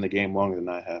because he's been in the game longer than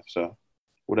I have. So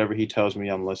whatever he tells me,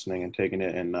 I'm listening and taking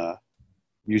it and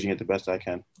using it the best I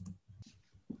can.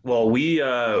 Well, we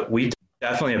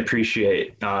definitely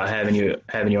appreciate having you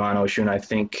on, Oshun. I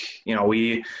think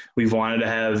we've wanted to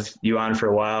have you on for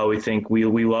a while. We think we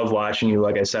love watching you,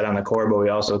 like I said, on the court, but we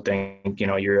also think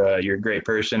you're a great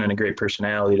person and a great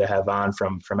personality to have on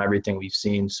from everything we've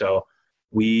seen. So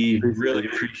we really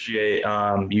appreciate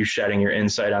you shedding your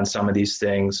insight on some of these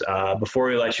things. Before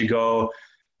we let you go,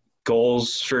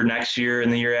 goals for next year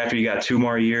and the year after. You got 2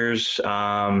 more years,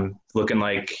 looking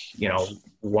like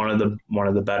one of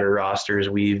the better rosters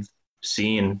we've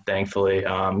seen. Thankfully,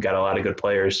 got a lot of good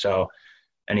players. So,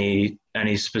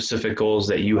 Any specific goals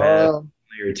that you have,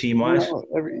 your team wise?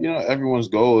 Everyone's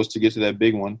goal is to get to that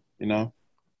big one. Yeah.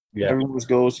 Everyone's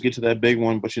goal is to get to that big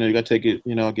one, but you got to take it,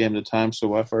 a game at a time.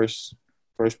 So our first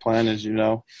plan is,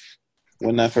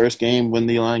 win that first game, win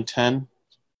the Atlantic 10.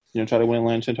 Try to win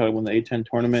Atlantic 10, try to win the A10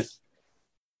 tournament,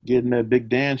 get in that big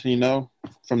dance, and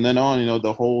from then on,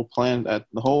 the whole plan, the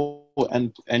whole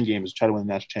end game is try to win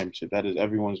the national championship. That is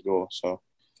everyone's goal. So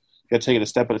you got to take it a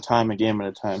step at a time, a game at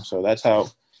a time. So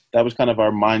that was kind of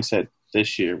our mindset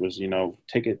this year was,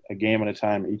 take it a game at a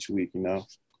time each week,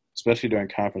 especially during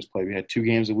conference play. We had 2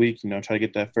 games a week, try to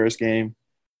get that first game,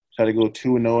 try to go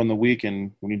 2-0 in the week.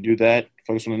 And when you do that,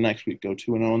 focus on the next week, go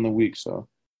 2-0 in the week. So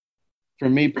for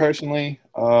me personally,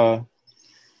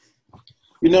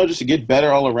 just to get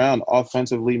better all around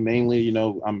offensively, mainly,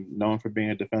 I'm known for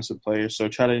being a defensive player. So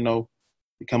try to,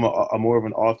 become a more of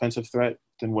an offensive threat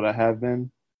than what I have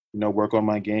been, work on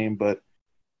my game. But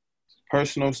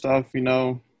personal stuff,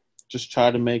 just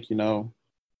try to make,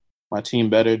 my team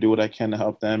better, do what I can to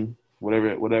help them,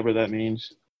 whatever that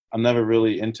means. I'm never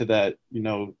really into that,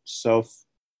 self,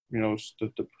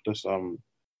 the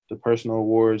personal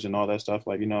awards and all that stuff.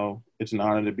 Like, it's an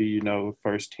honor to be,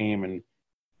 first team and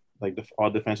like the all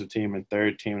defensive team and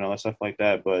third team and all that stuff like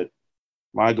that. But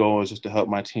my goal is just to help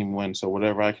my team win. So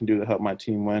whatever I can do to help my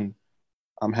team win,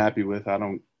 I'm happy with. I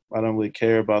don't really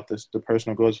care about the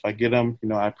personal goals. If I get them,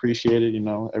 I appreciate it,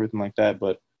 everything like that.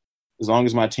 But as long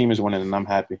as my team is winning, then I'm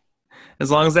happy.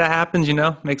 As long as that happens,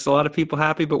 makes a lot of people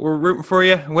happy. But we're rooting for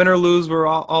you. Win or lose, we're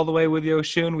all the way with you,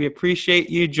 Oshun. We appreciate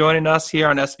you joining us here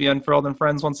on SB Unfurled and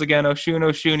Friends. Once again, Oshun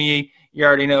Oshunniyi, you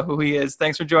already know who he is.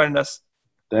 Thanks for joining us.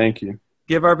 Thank you.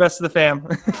 Give our best to the fam.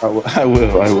 I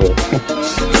will.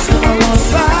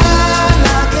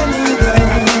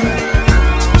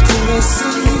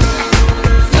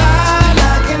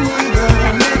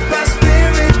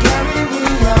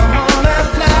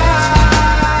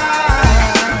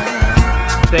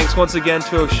 Thanks once again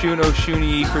to Oshun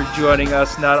Oshunniyi for joining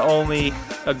us. Not only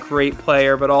a great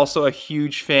player, but also a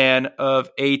huge fan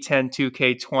of A10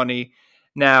 2K20.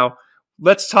 Now,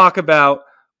 let's talk about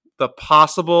the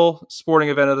possible sporting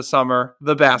event of the summer,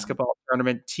 the basketball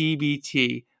tournament,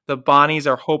 TBT. The Bonnies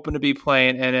are hoping to be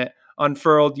playing in it.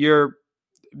 Unfurled, you're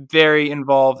very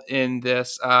involved in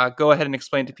this. Go ahead and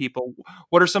explain to people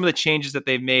what are some of the changes that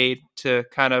they've made to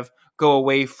kind of go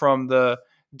away from the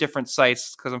different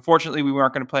sites, because unfortunately we're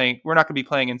not going to be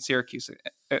playing in Syracuse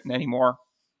anymore.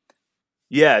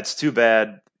 Yeah, it's too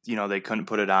bad, they couldn't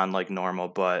put it on like normal,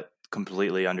 but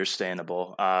completely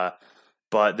understandable.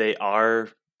 But they are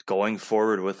going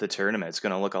forward with the tournament. It's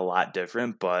going to look a lot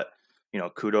different, but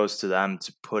kudos to them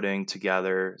to putting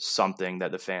together something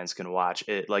that the fans can watch.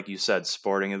 It, like you said,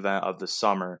 sporting event of the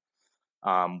summer.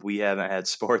 We haven't had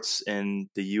sports in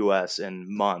the U.S.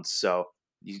 in months, so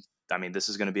this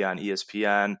is going to be on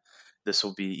ESPN. This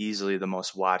will be easily the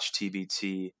most watched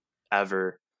TBT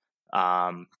ever.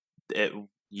 It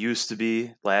used to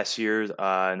be last year,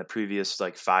 in the previous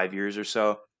 5 years or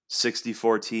so,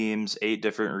 64 teams, 8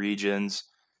 different regions.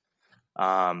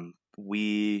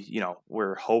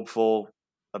 We're hopeful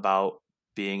about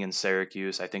being in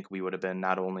Syracuse. I think we would have been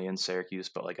not only in Syracuse,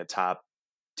 but like a top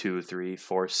 2, 3,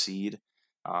 4 seed.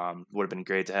 Would have been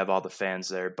great to have all the fans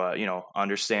there, but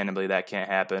understandably that can't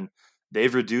happen.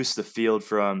 They've reduced the field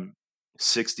from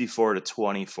 64 to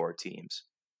 24 teams,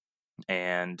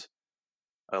 and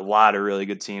a lot of really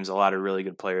good teams, a lot of really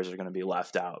good players are going to be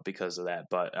left out because of that.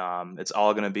 But it's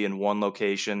all going to be in one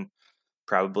location,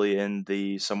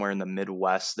 probably somewhere in the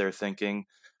Midwest. They're thinking.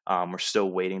 We're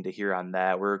still waiting to hear on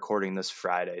that. We're recording this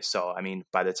Friday, so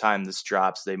by the time this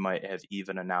drops, they might have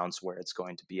even announced where it's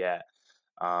going to be at.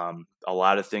 A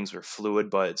lot of things were fluid,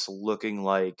 but it's looking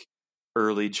like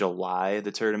early July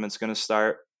the tournament's going to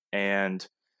start, and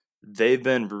they've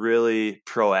been really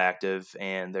proactive,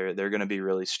 and they're going to be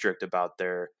really strict about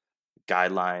their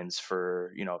guidelines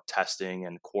for testing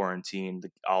and quarantine.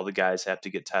 All the guys have to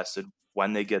get tested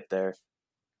when they get there.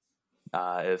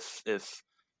 If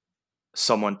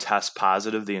someone tests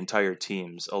positive, the entire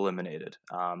team's eliminated.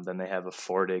 Then they have a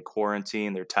 4-day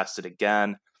quarantine. They're tested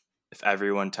again. If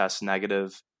everyone tests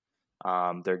negative,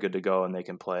 they're good to go and they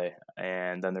can play.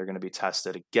 And then they're going to be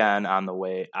tested again on the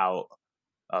way out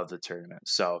of the tournament.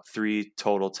 So 3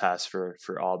 total tests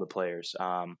for all the players.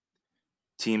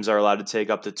 Teams are allowed to take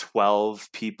up to 12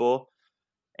 people,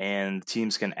 and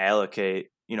teams can allocate,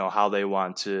 how they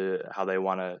want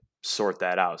to sort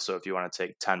that out. So if you want to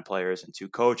take 10 players and 2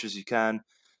 coaches, you can.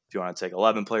 If you want to take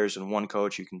 11 players and 1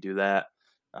 coach, you can do that.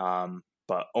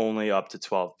 But only up to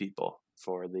 12 people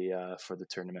for the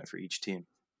tournament for each team.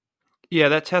 Yeah,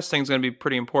 that testing is going to be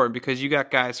pretty important because you got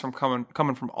guys from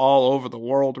coming from all over the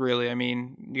world. Really, I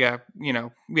mean, yeah,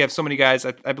 we have so many guys.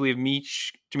 I believe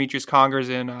Demetrius Conger's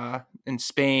in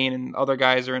Spain, and other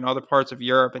guys are in other parts of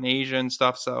Europe and Asia and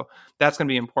stuff. So that's going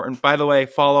to be important. By the way,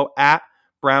 follow at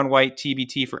Brown White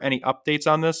TBT for any updates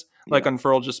on this. Like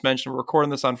Unfurl just mentioned, we're recording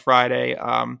this on Friday,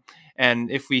 and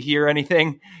if we hear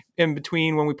anything in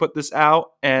between when we put this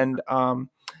out and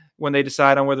when they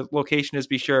decide on where the location is,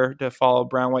 be sure to follow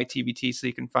Brown White TBT so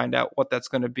you can find out what that's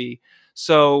going to be.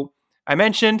 So I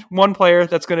mentioned one player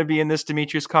that's going to be in this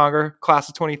Demetrius Conger class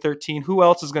of 2013. Who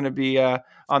else is going to be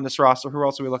on this roster? Who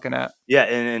else are we looking at? Yeah,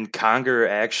 and Conger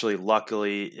actually,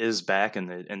 luckily, is back in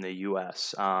the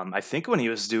U.S. I think when he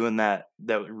was doing that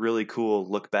really cool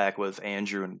look back with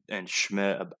Andrew and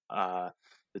Schmidt,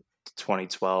 the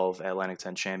 2012 Atlantic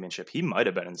 10 Championship, he might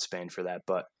have been in Spain for that,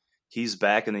 but he's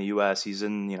back in the U.S. He's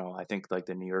in, I think like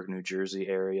the New York, New Jersey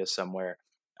area somewhere.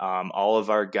 All of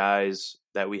our guys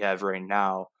that we have right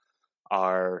now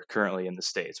are currently in the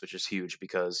States, which is huge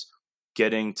because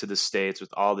getting to the States with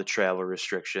all the travel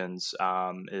restrictions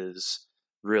is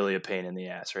really a pain in the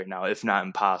ass right now, if not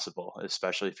impossible,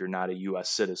 especially if you're not a U.S.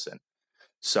 citizen.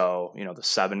 So, the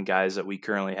 7 guys that we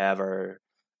currently have are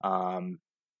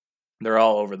they're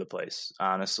all over the place,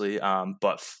 honestly.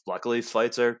 But luckily,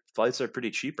 flights are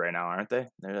pretty cheap right now, aren't they?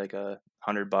 They're like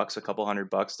 $100, a couple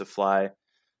 $100 to fly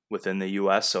within the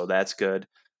U.S., so that's good.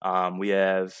 We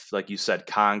have, like you said,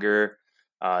 Conger,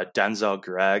 Denzel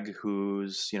Gregg,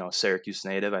 who's Syracuse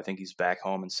native. I think he's back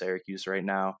home in Syracuse right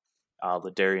now.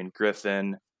 Ladarian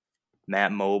Griffin,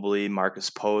 Matt Mobley,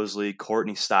 Marcus Posley,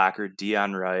 Courtney Stockard,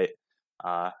 Dion Wright.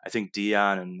 I think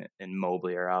Dion and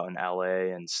Mobley are out in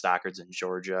L.A. and Stockard's in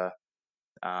Georgia.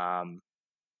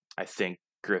 I think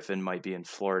Griffin might be in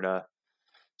Florida.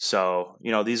 So,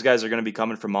 these guys are going to be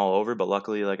coming from all over, but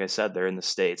luckily, like I said, they're in the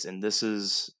States, and this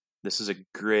is a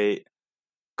great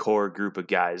core group of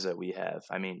guys that we have.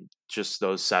 I mean, just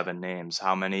those 7 names,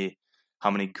 how many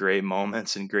great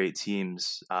moments and great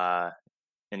teams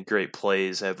and great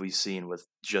plays have we seen with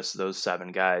just those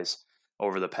 7 guys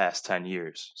over the past 10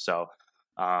 years. So,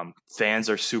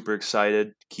 fans are super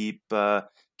excited.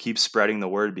 Keep spreading the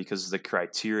word because the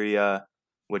criteria,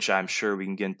 which I'm sure we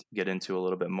can get into a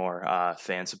little bit more,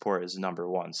 fan support is number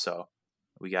 1. So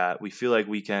we feel like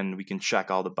we can check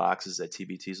all the boxes that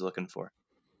TBT is looking for.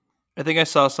 I think I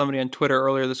saw somebody on Twitter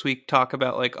earlier this week talk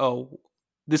about like,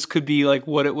 this could be like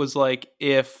what it was like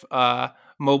if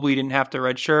Mobley didn't have to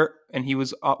redshirt and he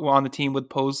was on the team with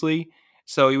Posley.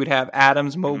 So he would have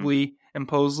Adams, Mobley, and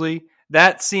Posley.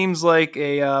 That seems like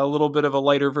a little bit of a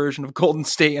lighter version of Golden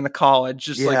State in a college.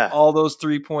 Just like all those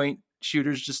 3-point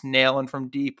shooters just nailing from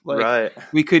deep. Like right.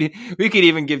 we could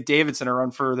even give Davidson a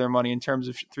run for their money in terms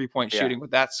of 3-point shooting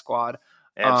with that squad.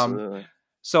 Absolutely.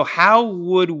 So how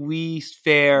would we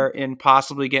fare in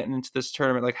possibly getting into this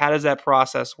tournament? Like, how does that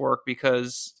process work?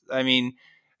 Because, I mean,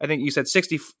 I think you said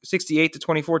 68 to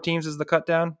 24 teams is the cut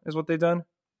down, is what they've done?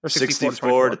 Or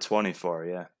 64 to 24,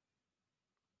 yeah.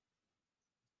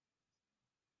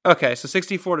 Okay, so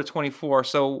 64 to 24.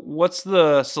 So what's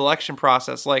the selection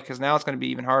process like? Because now it's going to be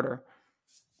even harder.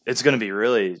 It's going to be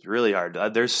really, really hard.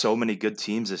 There's so many good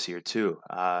teams this year, too.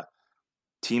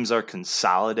 Teams are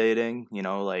consolidating,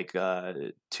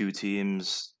 2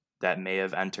 teams that may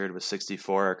have entered with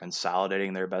 64 are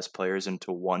consolidating their best players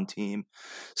into one team.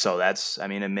 So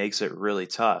it makes it really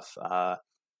tough.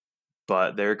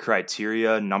 But their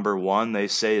criteria, number 1, they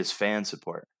say, is fan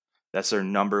support. That's their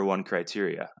number 1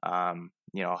 criteria.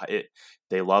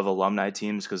 They love alumni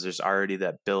teams because there's already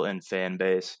that built-in fan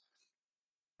base.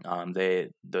 The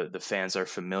fans are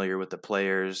familiar with the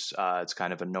players. It's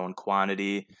kind of a known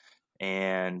quantity.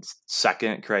 And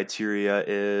second criteria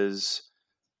is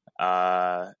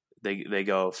they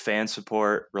go fan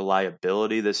support,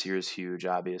 reliability. This year is huge,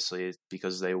 obviously,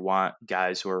 because they want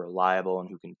guys who are reliable and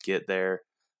who can get there,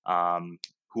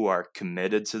 who are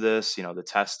committed to this, the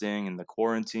testing and the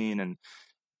quarantine and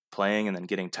playing and then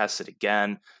getting tested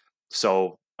again.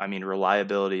 So,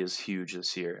 reliability is huge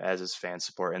this year, as is fan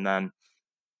support. And then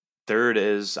third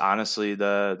is honestly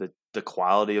the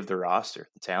quality of the roster,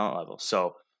 the talent level.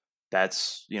 So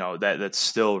that's that's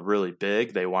still really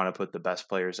big. They want to put the best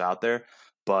players out there,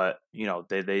 but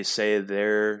they say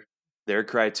their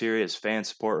criteria is fan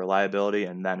support, reliability,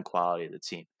 and then quality of the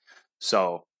team.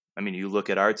 So you look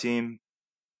at our team,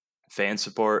 fan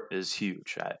support is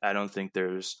huge. I don't think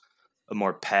there's a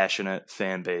more passionate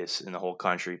fan base in the whole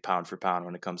country, pound for pound,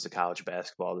 when it comes to college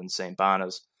basketball than St.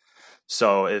 Bona's.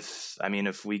 So if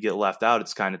we get left out,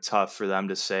 it's kind of tough for them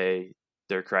to say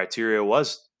their criteria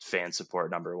was fan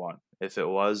support number 1. If it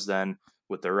was, then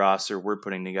with the roster we're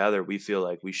putting together, we feel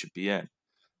like we should be in.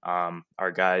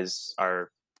 Our guys are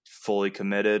fully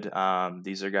committed.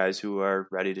 These are guys who are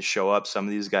ready to show up. Some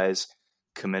of these guys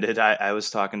committed. I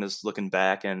was looking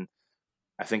back, and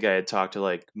I think I had talked to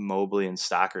like Mobley and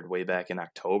Stockard way back in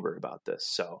October about this.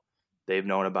 So they've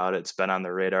known about it. It's been on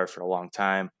their radar for a long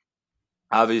time.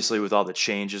 Obviously, with all the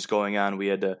changes going on, we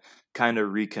had to kind of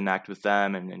reconnect with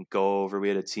them and go over. We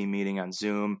had a team meeting on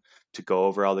Zoom to go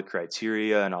over all the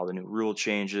criteria and all the new rule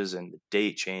changes and the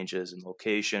date changes and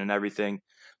location and everything,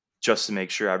 just to make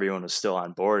sure everyone was still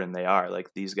on board. And they are. Like,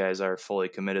 these guys are fully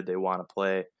committed. They want to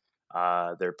play.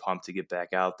 They're pumped to get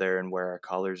back out there and wear our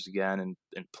colors again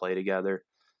and play together.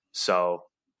 So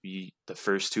the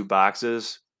first two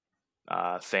boxes,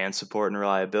 fan support and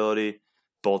reliability,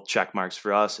 both check marks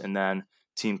for us. And then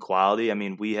team quality. I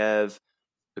mean, we have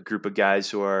a group of guys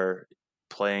who are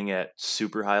playing at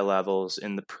super high levels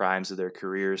in the primes of their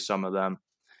careers, some of them.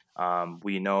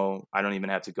 We know, I don't even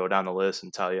have to go down the list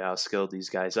and tell you how skilled these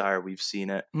guys are. We've seen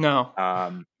it. No.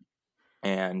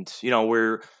 And, you know,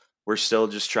 we're still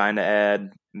just trying to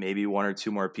add maybe one or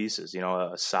two more pieces, you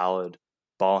know, a solid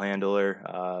ball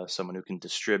handler, someone who can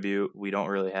distribute. We don't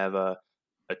really have a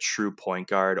true point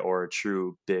guard or a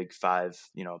true big five,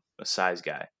 you know, a size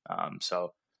guy.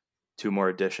 So two more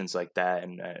additions like that,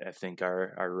 and I think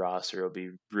our roster will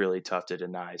be really tough to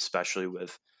deny, especially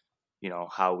with, you know,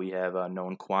 how we have a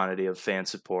known quantity of fan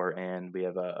support and we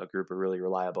have a group of really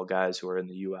reliable guys who are in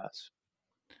the U.S.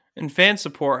 And fan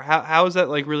support, how is that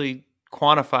like really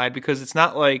quantified? Because it's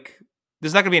not like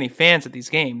there's not going to be any fans at these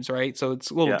games, right? So it's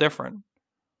a little different.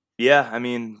 Yeah, I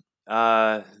mean,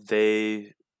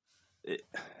 they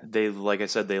like I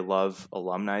said, they love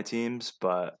alumni teams,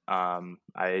 but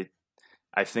I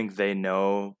think they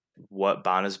know what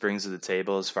Bonas brings to the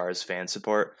table as far as fan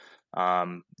support.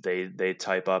 They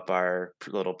type up our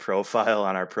little profile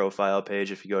on our profile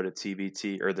page. If you go to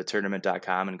TBT or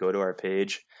thetournament.com and go to our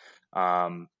page,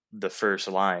 the first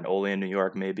line, Olean, New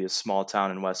York, may be a small town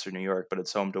in Western New York, but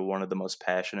it's home to one of the most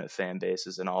passionate fan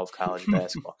bases in all of college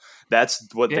basketball. That's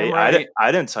what right.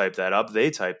 I didn't type that up.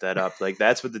 They typed that up. Like,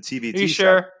 that's what the TBT Are you said.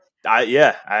 sure?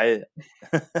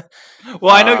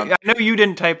 Well, I know you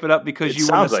didn't type it up because you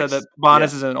wouldn't have said that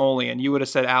Bonas is an Olean. You would have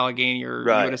said Allegheny, or you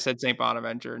would have said St.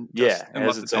 Bonaventure. And it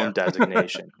has its own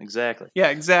designation. Exactly. Yeah,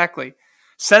 exactly.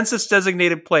 Census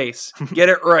designated place. Get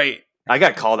it right. I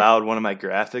got called out. One of my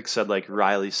graphics said like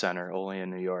Riley Center, Olean,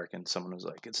 New York, and someone was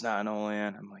like, "It's not an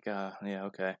Olean." I'm like, yeah,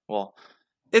 okay. Well,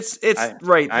 it's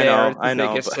right there. I know,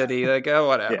 biggest city. Like, oh,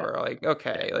 whatever. Yeah. Like,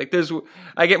 okay. Like,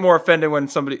 I get more offended when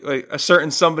somebody, like a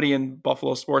certain somebody in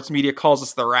Buffalo sports media, calls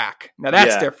us the Rack. Now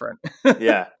that's different.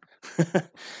 Yeah.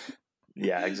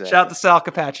 Yeah, exactly. Shout out to Sal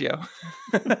Capaccio.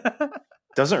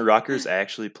 Doesn't Rutgers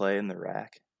actually play in the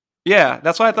Rack? Yeah,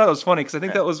 that's why I thought it was funny, because I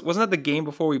think wasn't that the game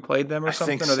before we played them or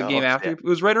something, or the game after? Yeah. It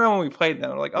was right around when we played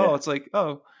them. We're like, it's like,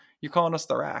 you're calling us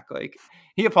the Rack. Like,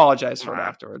 he apologized for it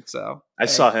afterwards. So I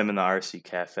saw him in the RC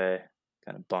Cafe,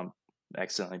 kind of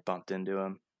accidentally bumped into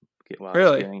him while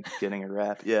I was getting a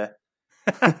wrap. Yeah.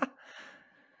 It's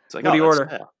like, what do you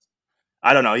order?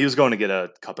 I don't know. He was going to get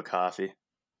a cup of coffee.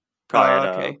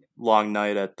 Probably had a long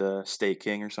night at the State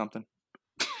King or something.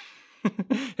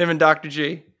 Him and Dr.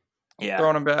 G. Yeah.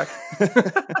 Throwing him back.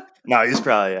 No, he's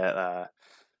probably at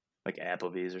like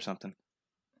Applebee's or something.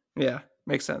 Yeah,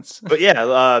 makes sense. But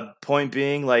yeah, point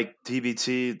being, like,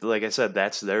 TBT, like I said,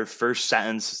 that's their first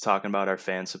sentence is talking about our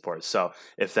fan support. So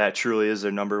if that truly is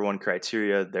their number one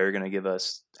criteria, they're going to give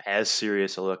us as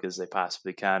serious a look as they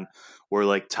possibly can. We're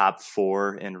like top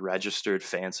 4 in registered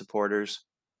fan supporters.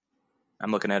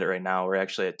 I'm looking at it right now. We're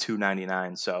actually at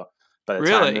 299. So by the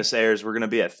time this airs, we're going to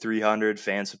be at 300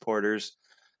 fan supporters.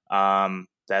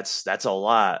 That's a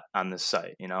lot on this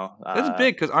site, you know. That's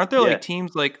big, because aren't there like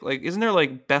teams like isn't there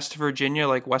like Best Virginia,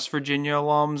 like West Virginia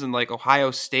alums, and like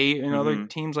Ohio State and other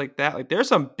teams like that? Like, there's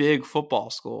some big football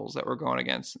schools that we're going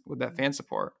against with that fan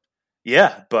support.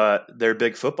 Yeah, but they're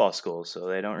big football schools, so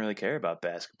they don't really care about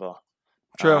basketball.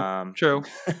 True.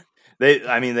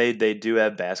 They do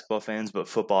have basketball fans, but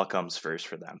football comes first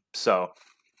for them. So,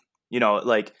 you know,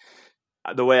 like,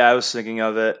 the way I was thinking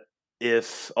of it,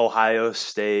 if Ohio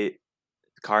State,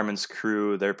 Carmen's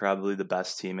crew, they're probably the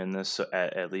best team in this,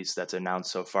 at least that's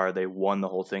announced so far. They won the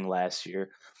whole thing last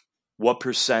year. What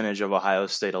percentage of Ohio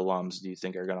State alums do you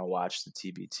think are going to watch the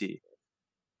TBT?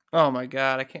 Oh my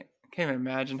God, I can't even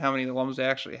imagine how many alums they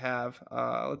actually have.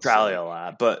 Probably a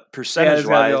lot, but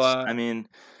percentage-wise, I mean,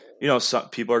 you know, some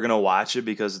people are going to watch it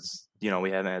because it's, you know, we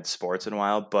haven't had sports in a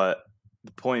while. But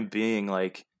the point being,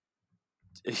 like,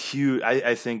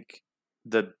 I think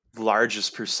the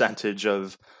largest percentage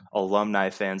of alumni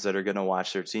fans that are going to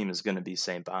watch their team is going to be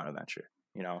St. Bonaventure,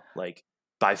 you know, like,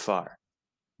 by far.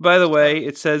 By the way,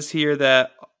 it says here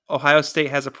that Ohio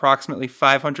State has approximately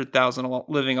 500,000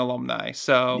 living alumni.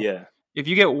 So Yeah, if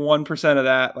you get 1% of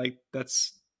that, like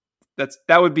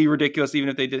that would be ridiculous, even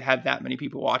if they did have that many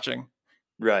people watching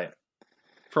right.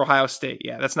 for Ohio State.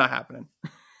 Yeah, that's not happening.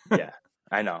 Yeah,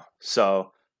 I know.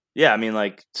 So, yeah, I mean,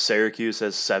 like Syracuse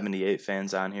has 78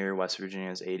 fans on here. West Virginia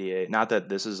has 88. Not that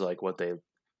this is like what they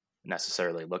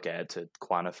necessarily look at to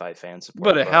quantify fan support,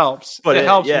 But it helps. But it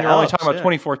helps yeah, when you're only talking helps, about yeah.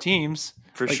 24 teams.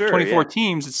 For like sure, 24 yeah.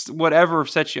 teams, it's whatever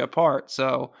sets you apart.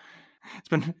 So it's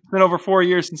been over 4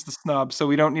 years since the snub, so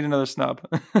we don't need another snub.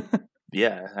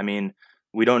 Yeah, I mean,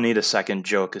 we don't need a second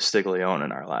Joe Castiglione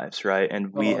in our lives, right?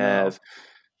 And we Oh, no. have,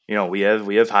 you know, we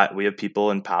have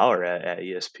people in power at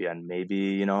ESPN.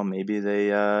 Maybe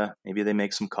they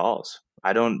make some calls.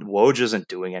 Woj isn't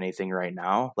doing anything right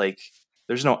now. Like,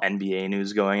 there's no NBA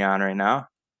news going on right now.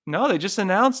 No, they just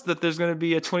announced that there's going to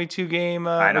be a 22 game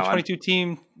I know, or 22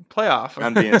 team playoff.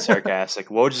 I'm being sarcastic.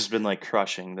 Woj has been like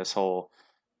crushing this whole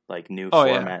like new Oh,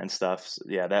 yeah. format and stuff. So,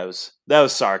 yeah, that was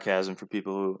sarcasm for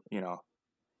people who, you know,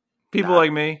 People Nah.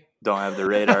 like me. don't have the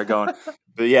radar going.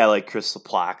 But yeah, like Chris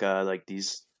LaPlaca, like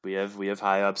these we have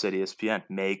high ups at ESPN.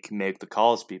 Make the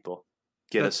calls, people.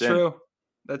 Get That's us in. true.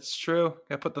 That's true.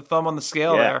 Got to put the thumb on the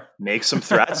scale Yeah, there. make some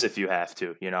threats if you have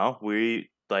to. You know, we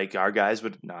like our guys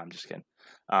would. No, I'm just kidding.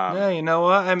 Yeah, you know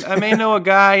what? I may know a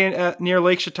guy near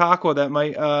Lake Chautauqua that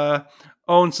might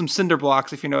own some cinder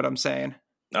blocks, if you know what I'm saying.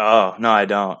 Oh no, I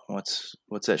don't. What's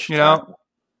that? You know?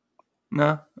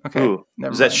 No? Okay. Who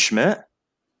Never is that? mind. Schmidt?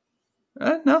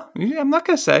 No, I'm not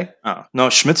going to say. Oh no,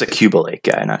 Schmidt's a Cuba Lake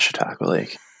guy, not Chautauqua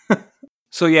Lake.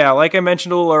 So yeah, like I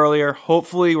mentioned a little earlier,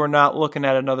 hopefully we're not looking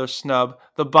at another snub.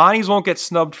 The Bonnies won't get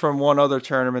snubbed from one other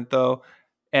tournament though,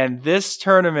 and this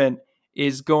tournament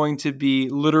is going to be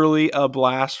literally a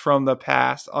blast from the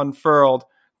past, unfurled.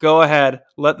 Go ahead,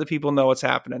 let the people know what's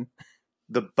happening.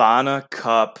 The Bana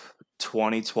Cup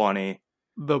 2020.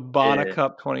 The Bana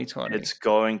Cup 2020. It's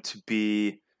going to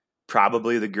be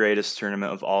probably the greatest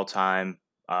tournament of all time,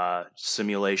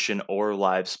 simulation or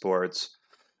live sports.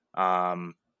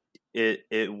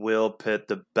 It will pit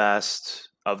the best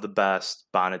of the best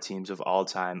Bana teams of all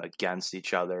time against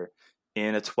each other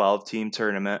in a 12-team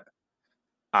tournament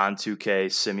on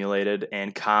 2K, simulated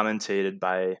and commentated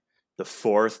by the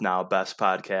fourth now best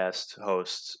podcast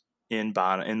host in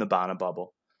the Bana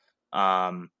bubble.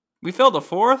 We filled the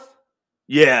fourth?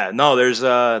 Yeah, no, there's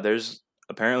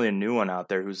apparently a new one out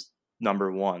there who's number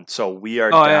one. So we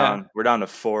are we're down to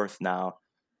fourth now.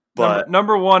 But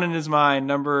number one in his mind,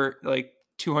 number like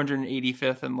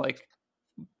 285th and like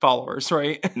followers,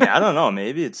 right? I don't know.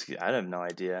 Maybe I have no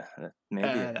idea.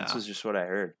 Maybe this is just what I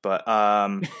heard. But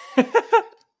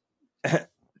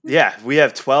yeah, we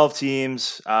have 12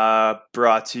 teams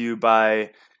brought to you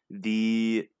by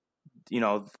we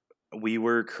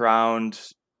were crowned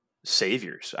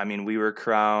saviors. I mean, we were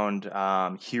crowned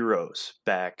heroes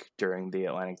back during the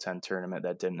Atlantic 10 tournament.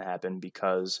 That didn't happen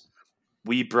because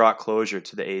we brought closure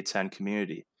to the A10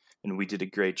 community, and we did a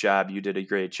great job. You did a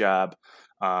great job.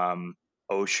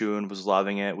 Oshun was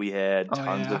loving it. We had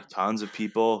tons of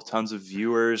people, tons of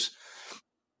viewers.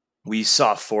 We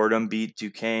saw Fordham beat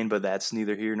Duquesne, but that's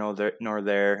neither here nor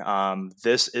there.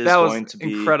 This is going to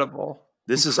be incredible.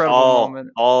 This incredible is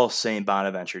all St.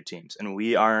 Bonaventure teams, and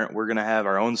we're going to have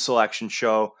our own selection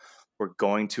show. We're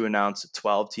going to announce the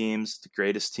 12 teams, the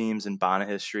greatest teams in Bana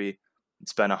history.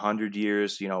 It's been 100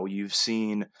 years. You know, you've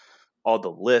seen all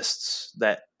the lists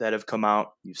that have come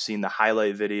out. You've seen the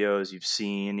highlight videos. You've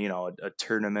seen, a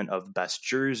tournament of best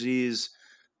jerseys,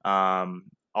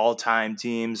 all-time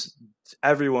teams.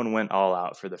 Everyone went all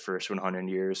out for the first 100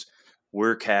 years.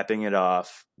 We're capping it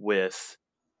off with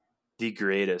the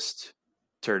greatest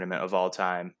tournament of all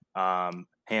time,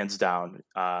 hands down.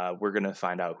 We're going to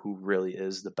find out who really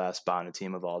is the best Bana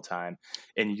team of all time.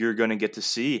 And you're going to get to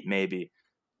see maybe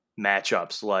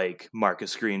matchups like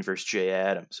Marcus Green versus Jay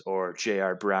Adams or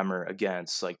J.R. Bremer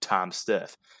against like Tom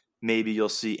Stiff. Maybe you'll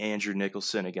see Andrew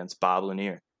Nicholson against Bob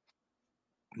Lanier.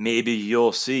 Maybe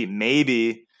you'll see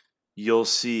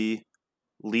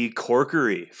Lee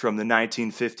Corkery from the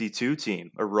 1952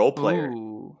 team, a role player.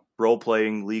 Ooh.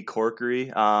 Role-playing Lee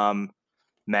Corkery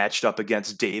matched up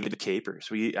against David Capers.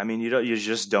 You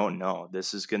just don't know.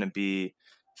 This is going to be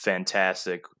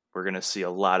fantastic. We're going to see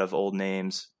a lot of old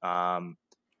names.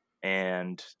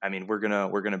 And I mean, we're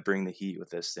gonna bring the heat with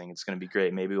this thing. It's gonna be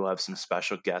great. Maybe we'll have some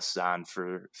special guests on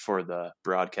for the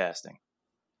broadcasting.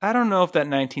 I don't know if that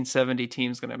 1970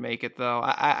 team's gonna make it though.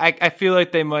 I feel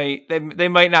like they might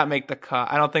not make the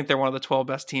cut. I don't think they're one of the 12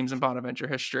 best teams in Bonaventure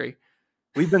history.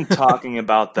 We've been talking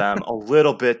about them a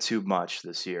little bit too much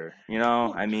this year.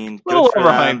 I mean, A little good for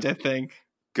them. overhyped, I think.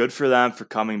 good for them for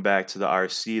coming back to the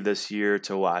RC this year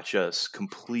to watch us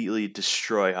completely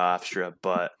destroy Hofstra.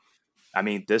 But I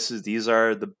mean, there's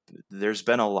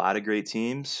been a lot of great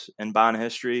teams in Bonn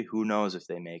history. Who knows if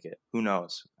they make it? Who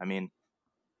knows? I mean,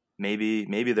 maybe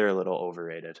they're a little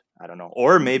overrated. I don't know.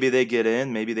 Or maybe they get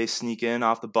in, maybe they sneak in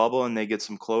off the bubble and they get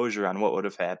some closure on what would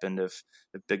have happened if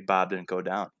Big Bob didn't go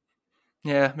down.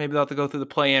 Yeah, maybe they'll have to go through the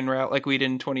play-in route like we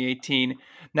did in 2018.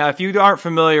 Now, if you aren't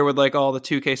familiar with like all the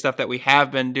 2K stuff that we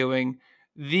have been doing,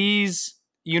 these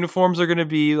uniforms are going to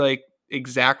be like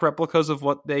exact replicas of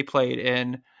what they played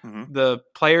in. Mm-hmm. The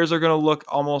players are going to look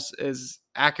almost as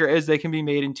accurate as they can be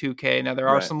made in 2K. Now, there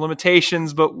are Right. some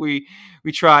limitations, but we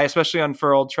try, especially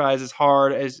Unfurled, tries as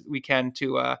hard as we can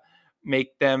to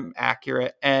make them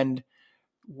accurate. And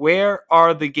where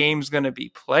are the games going to be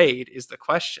played is the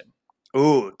question.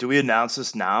 Ooh, do we announce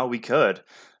this now? We could.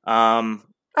 I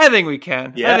think we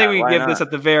can. Yeah, I think we why give this not?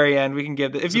 at the very end. We can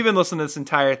give this. If you've been listening to this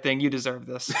entire thing, you deserve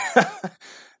this.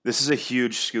 This is a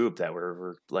huge scoop that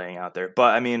we're laying out there.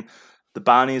 But I mean, the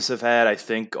Bonnies have had, I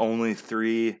think, only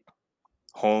 3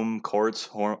 home courts,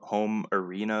 home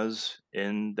arenas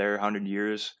in their 100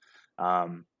 years.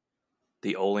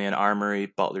 The Olean Armory,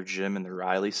 Butler Gym, and the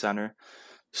Riley Center.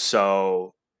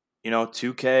 So,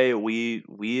 2K,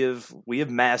 we have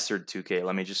mastered 2K.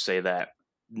 Let me just say that.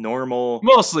 Normal.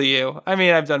 Mostly you. I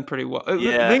mean, I've done pretty well.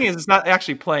 Yeah. The thing is, it's not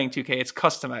actually playing 2K. It's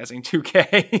customizing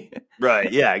 2K.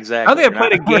 Right, yeah, I exactly. don't think I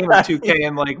played a We're game not- of 2K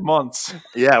in like months.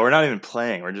 Yeah, we're not even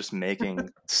playing. We're just making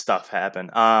stuff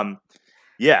happen.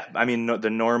 Yeah, I mean the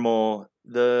normal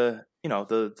the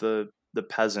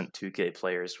peasant 2K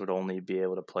players would only be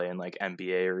able to play in like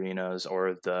NBA arenas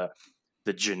or the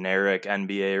generic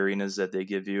NBA arenas that they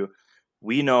give you.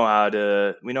 We know how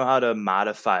to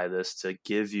modify this to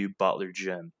give you Butler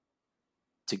Gym,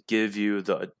 to give you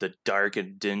the dark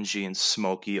and dingy and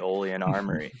smoky Olean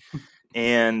Armory,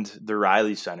 and the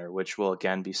Riley Center, which will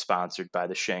again be sponsored by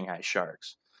the Shanghai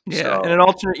Sharks. Yeah, So- in an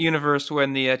alternate universe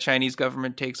when the Chinese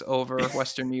government takes over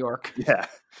Western New York. Yeah.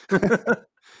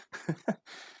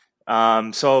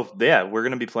 So yeah, we're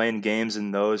gonna be playing games in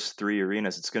those 3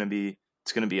 arenas. It's gonna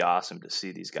be awesome to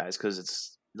see these guys because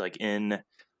it's like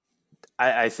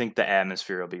I think the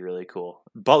atmosphere will be really cool.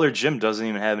 Butler Gym doesn't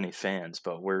even have any fans,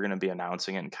 but we're gonna be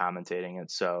announcing it and commentating it.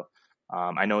 So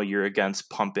I know you're against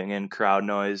pumping in crowd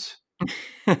noise,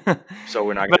 so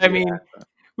we're not gonna. But I do mean, that.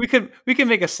 we could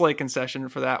make a slight concession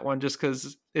for that one just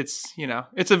because it's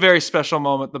it's a very special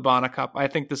moment, the Bona Cup. I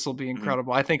think this will be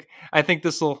incredible. I think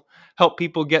this will help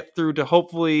people get through to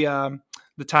hopefully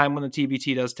the time when the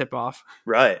TBT does tip off.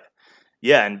 Right.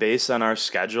 Yeah, and based on our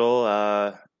schedule,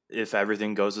 if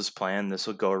everything goes as planned, this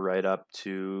will go right up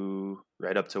to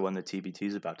when the TBT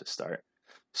is about to start.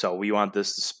 So we want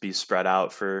this to be spread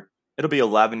out it'll be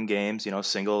 11 games,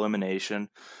 single elimination.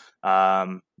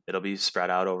 It'll be spread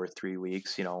out over 3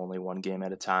 weeks, only one game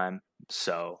at a time.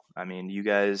 So, I mean, you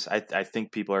guys, I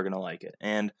think people are going to like it.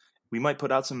 And we might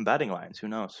put out some betting lines. Who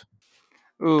knows?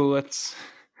 Ooh, let's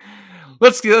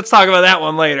talk about that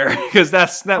one later because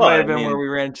that might have been where we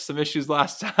ran into some issues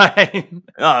last time.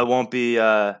 No, it won't be,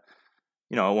 it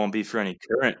won't be for any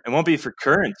current. It won't be for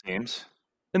current teams.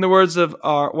 In the words of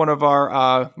one of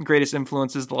our greatest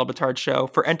influences, the Levitard Show,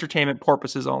 for entertainment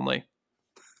purposes only.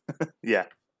 Yeah,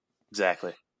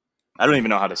 exactly. I don't even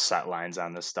know how to set lines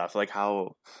on this stuff. Like,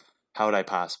 how would I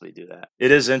possibly do that? It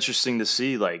is interesting to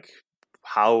see, like,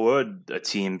 how would a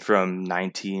team from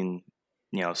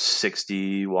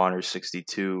 61 or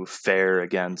 62 fare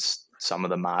against some of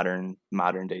the modern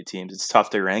day teams? It's tough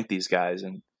to rank these guys,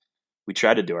 and we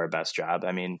try to do our best job.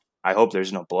 I mean, I hope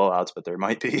there's no blowouts, but there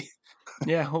might be.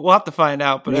 Yeah, we'll have to find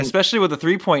out, but especially with the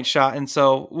 3-point shot, and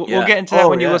so we'll get into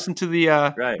that you listen to the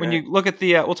you look at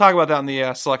the. We'll talk about that on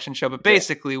the selection show. But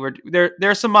basically, there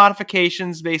are some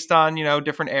modifications based on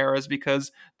different eras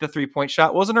because the 3-point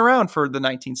shot wasn't around for the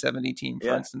 1970 team,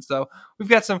 for instance. So we've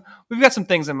got some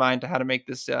things in mind to how to make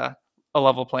this a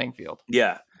level playing field.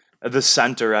 Yeah. The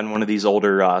center on one of these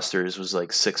older rosters was like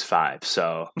 6'5",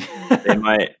 so they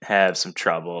might have some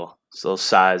trouble. It's a little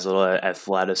size, a little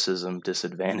athleticism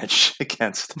disadvantage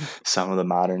against some of the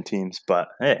modern teams. But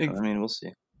hey, I mean, we'll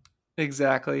see.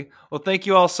 Exactly. Well, thank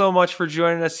you all so much for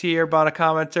joining us here. Bona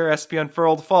Commenter, SB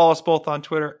Unfurled. Follow us both on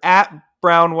Twitter at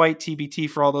BrownWhiteTBT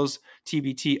for all those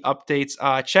TBT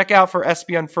updates. Check out for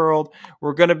SB Unfurled.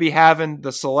 We're going to be having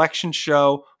the selection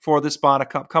show for this Bona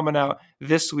Cup coming out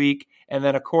this week. And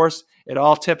then, of course, it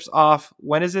all tips off.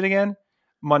 When is it again?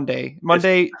 Monday,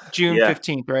 June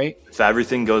 15th, right? If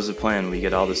everything goes to plan, we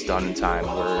get all this done in time.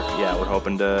 We're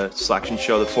hoping to selection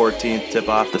show the 14th, tip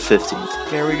off the 15th.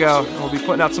 There we go. And we'll be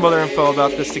putting out some other info about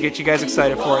this to get you guys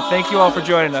excited for it. Thank you all for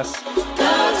joining us.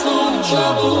 That's gonna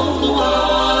trouble the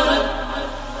water.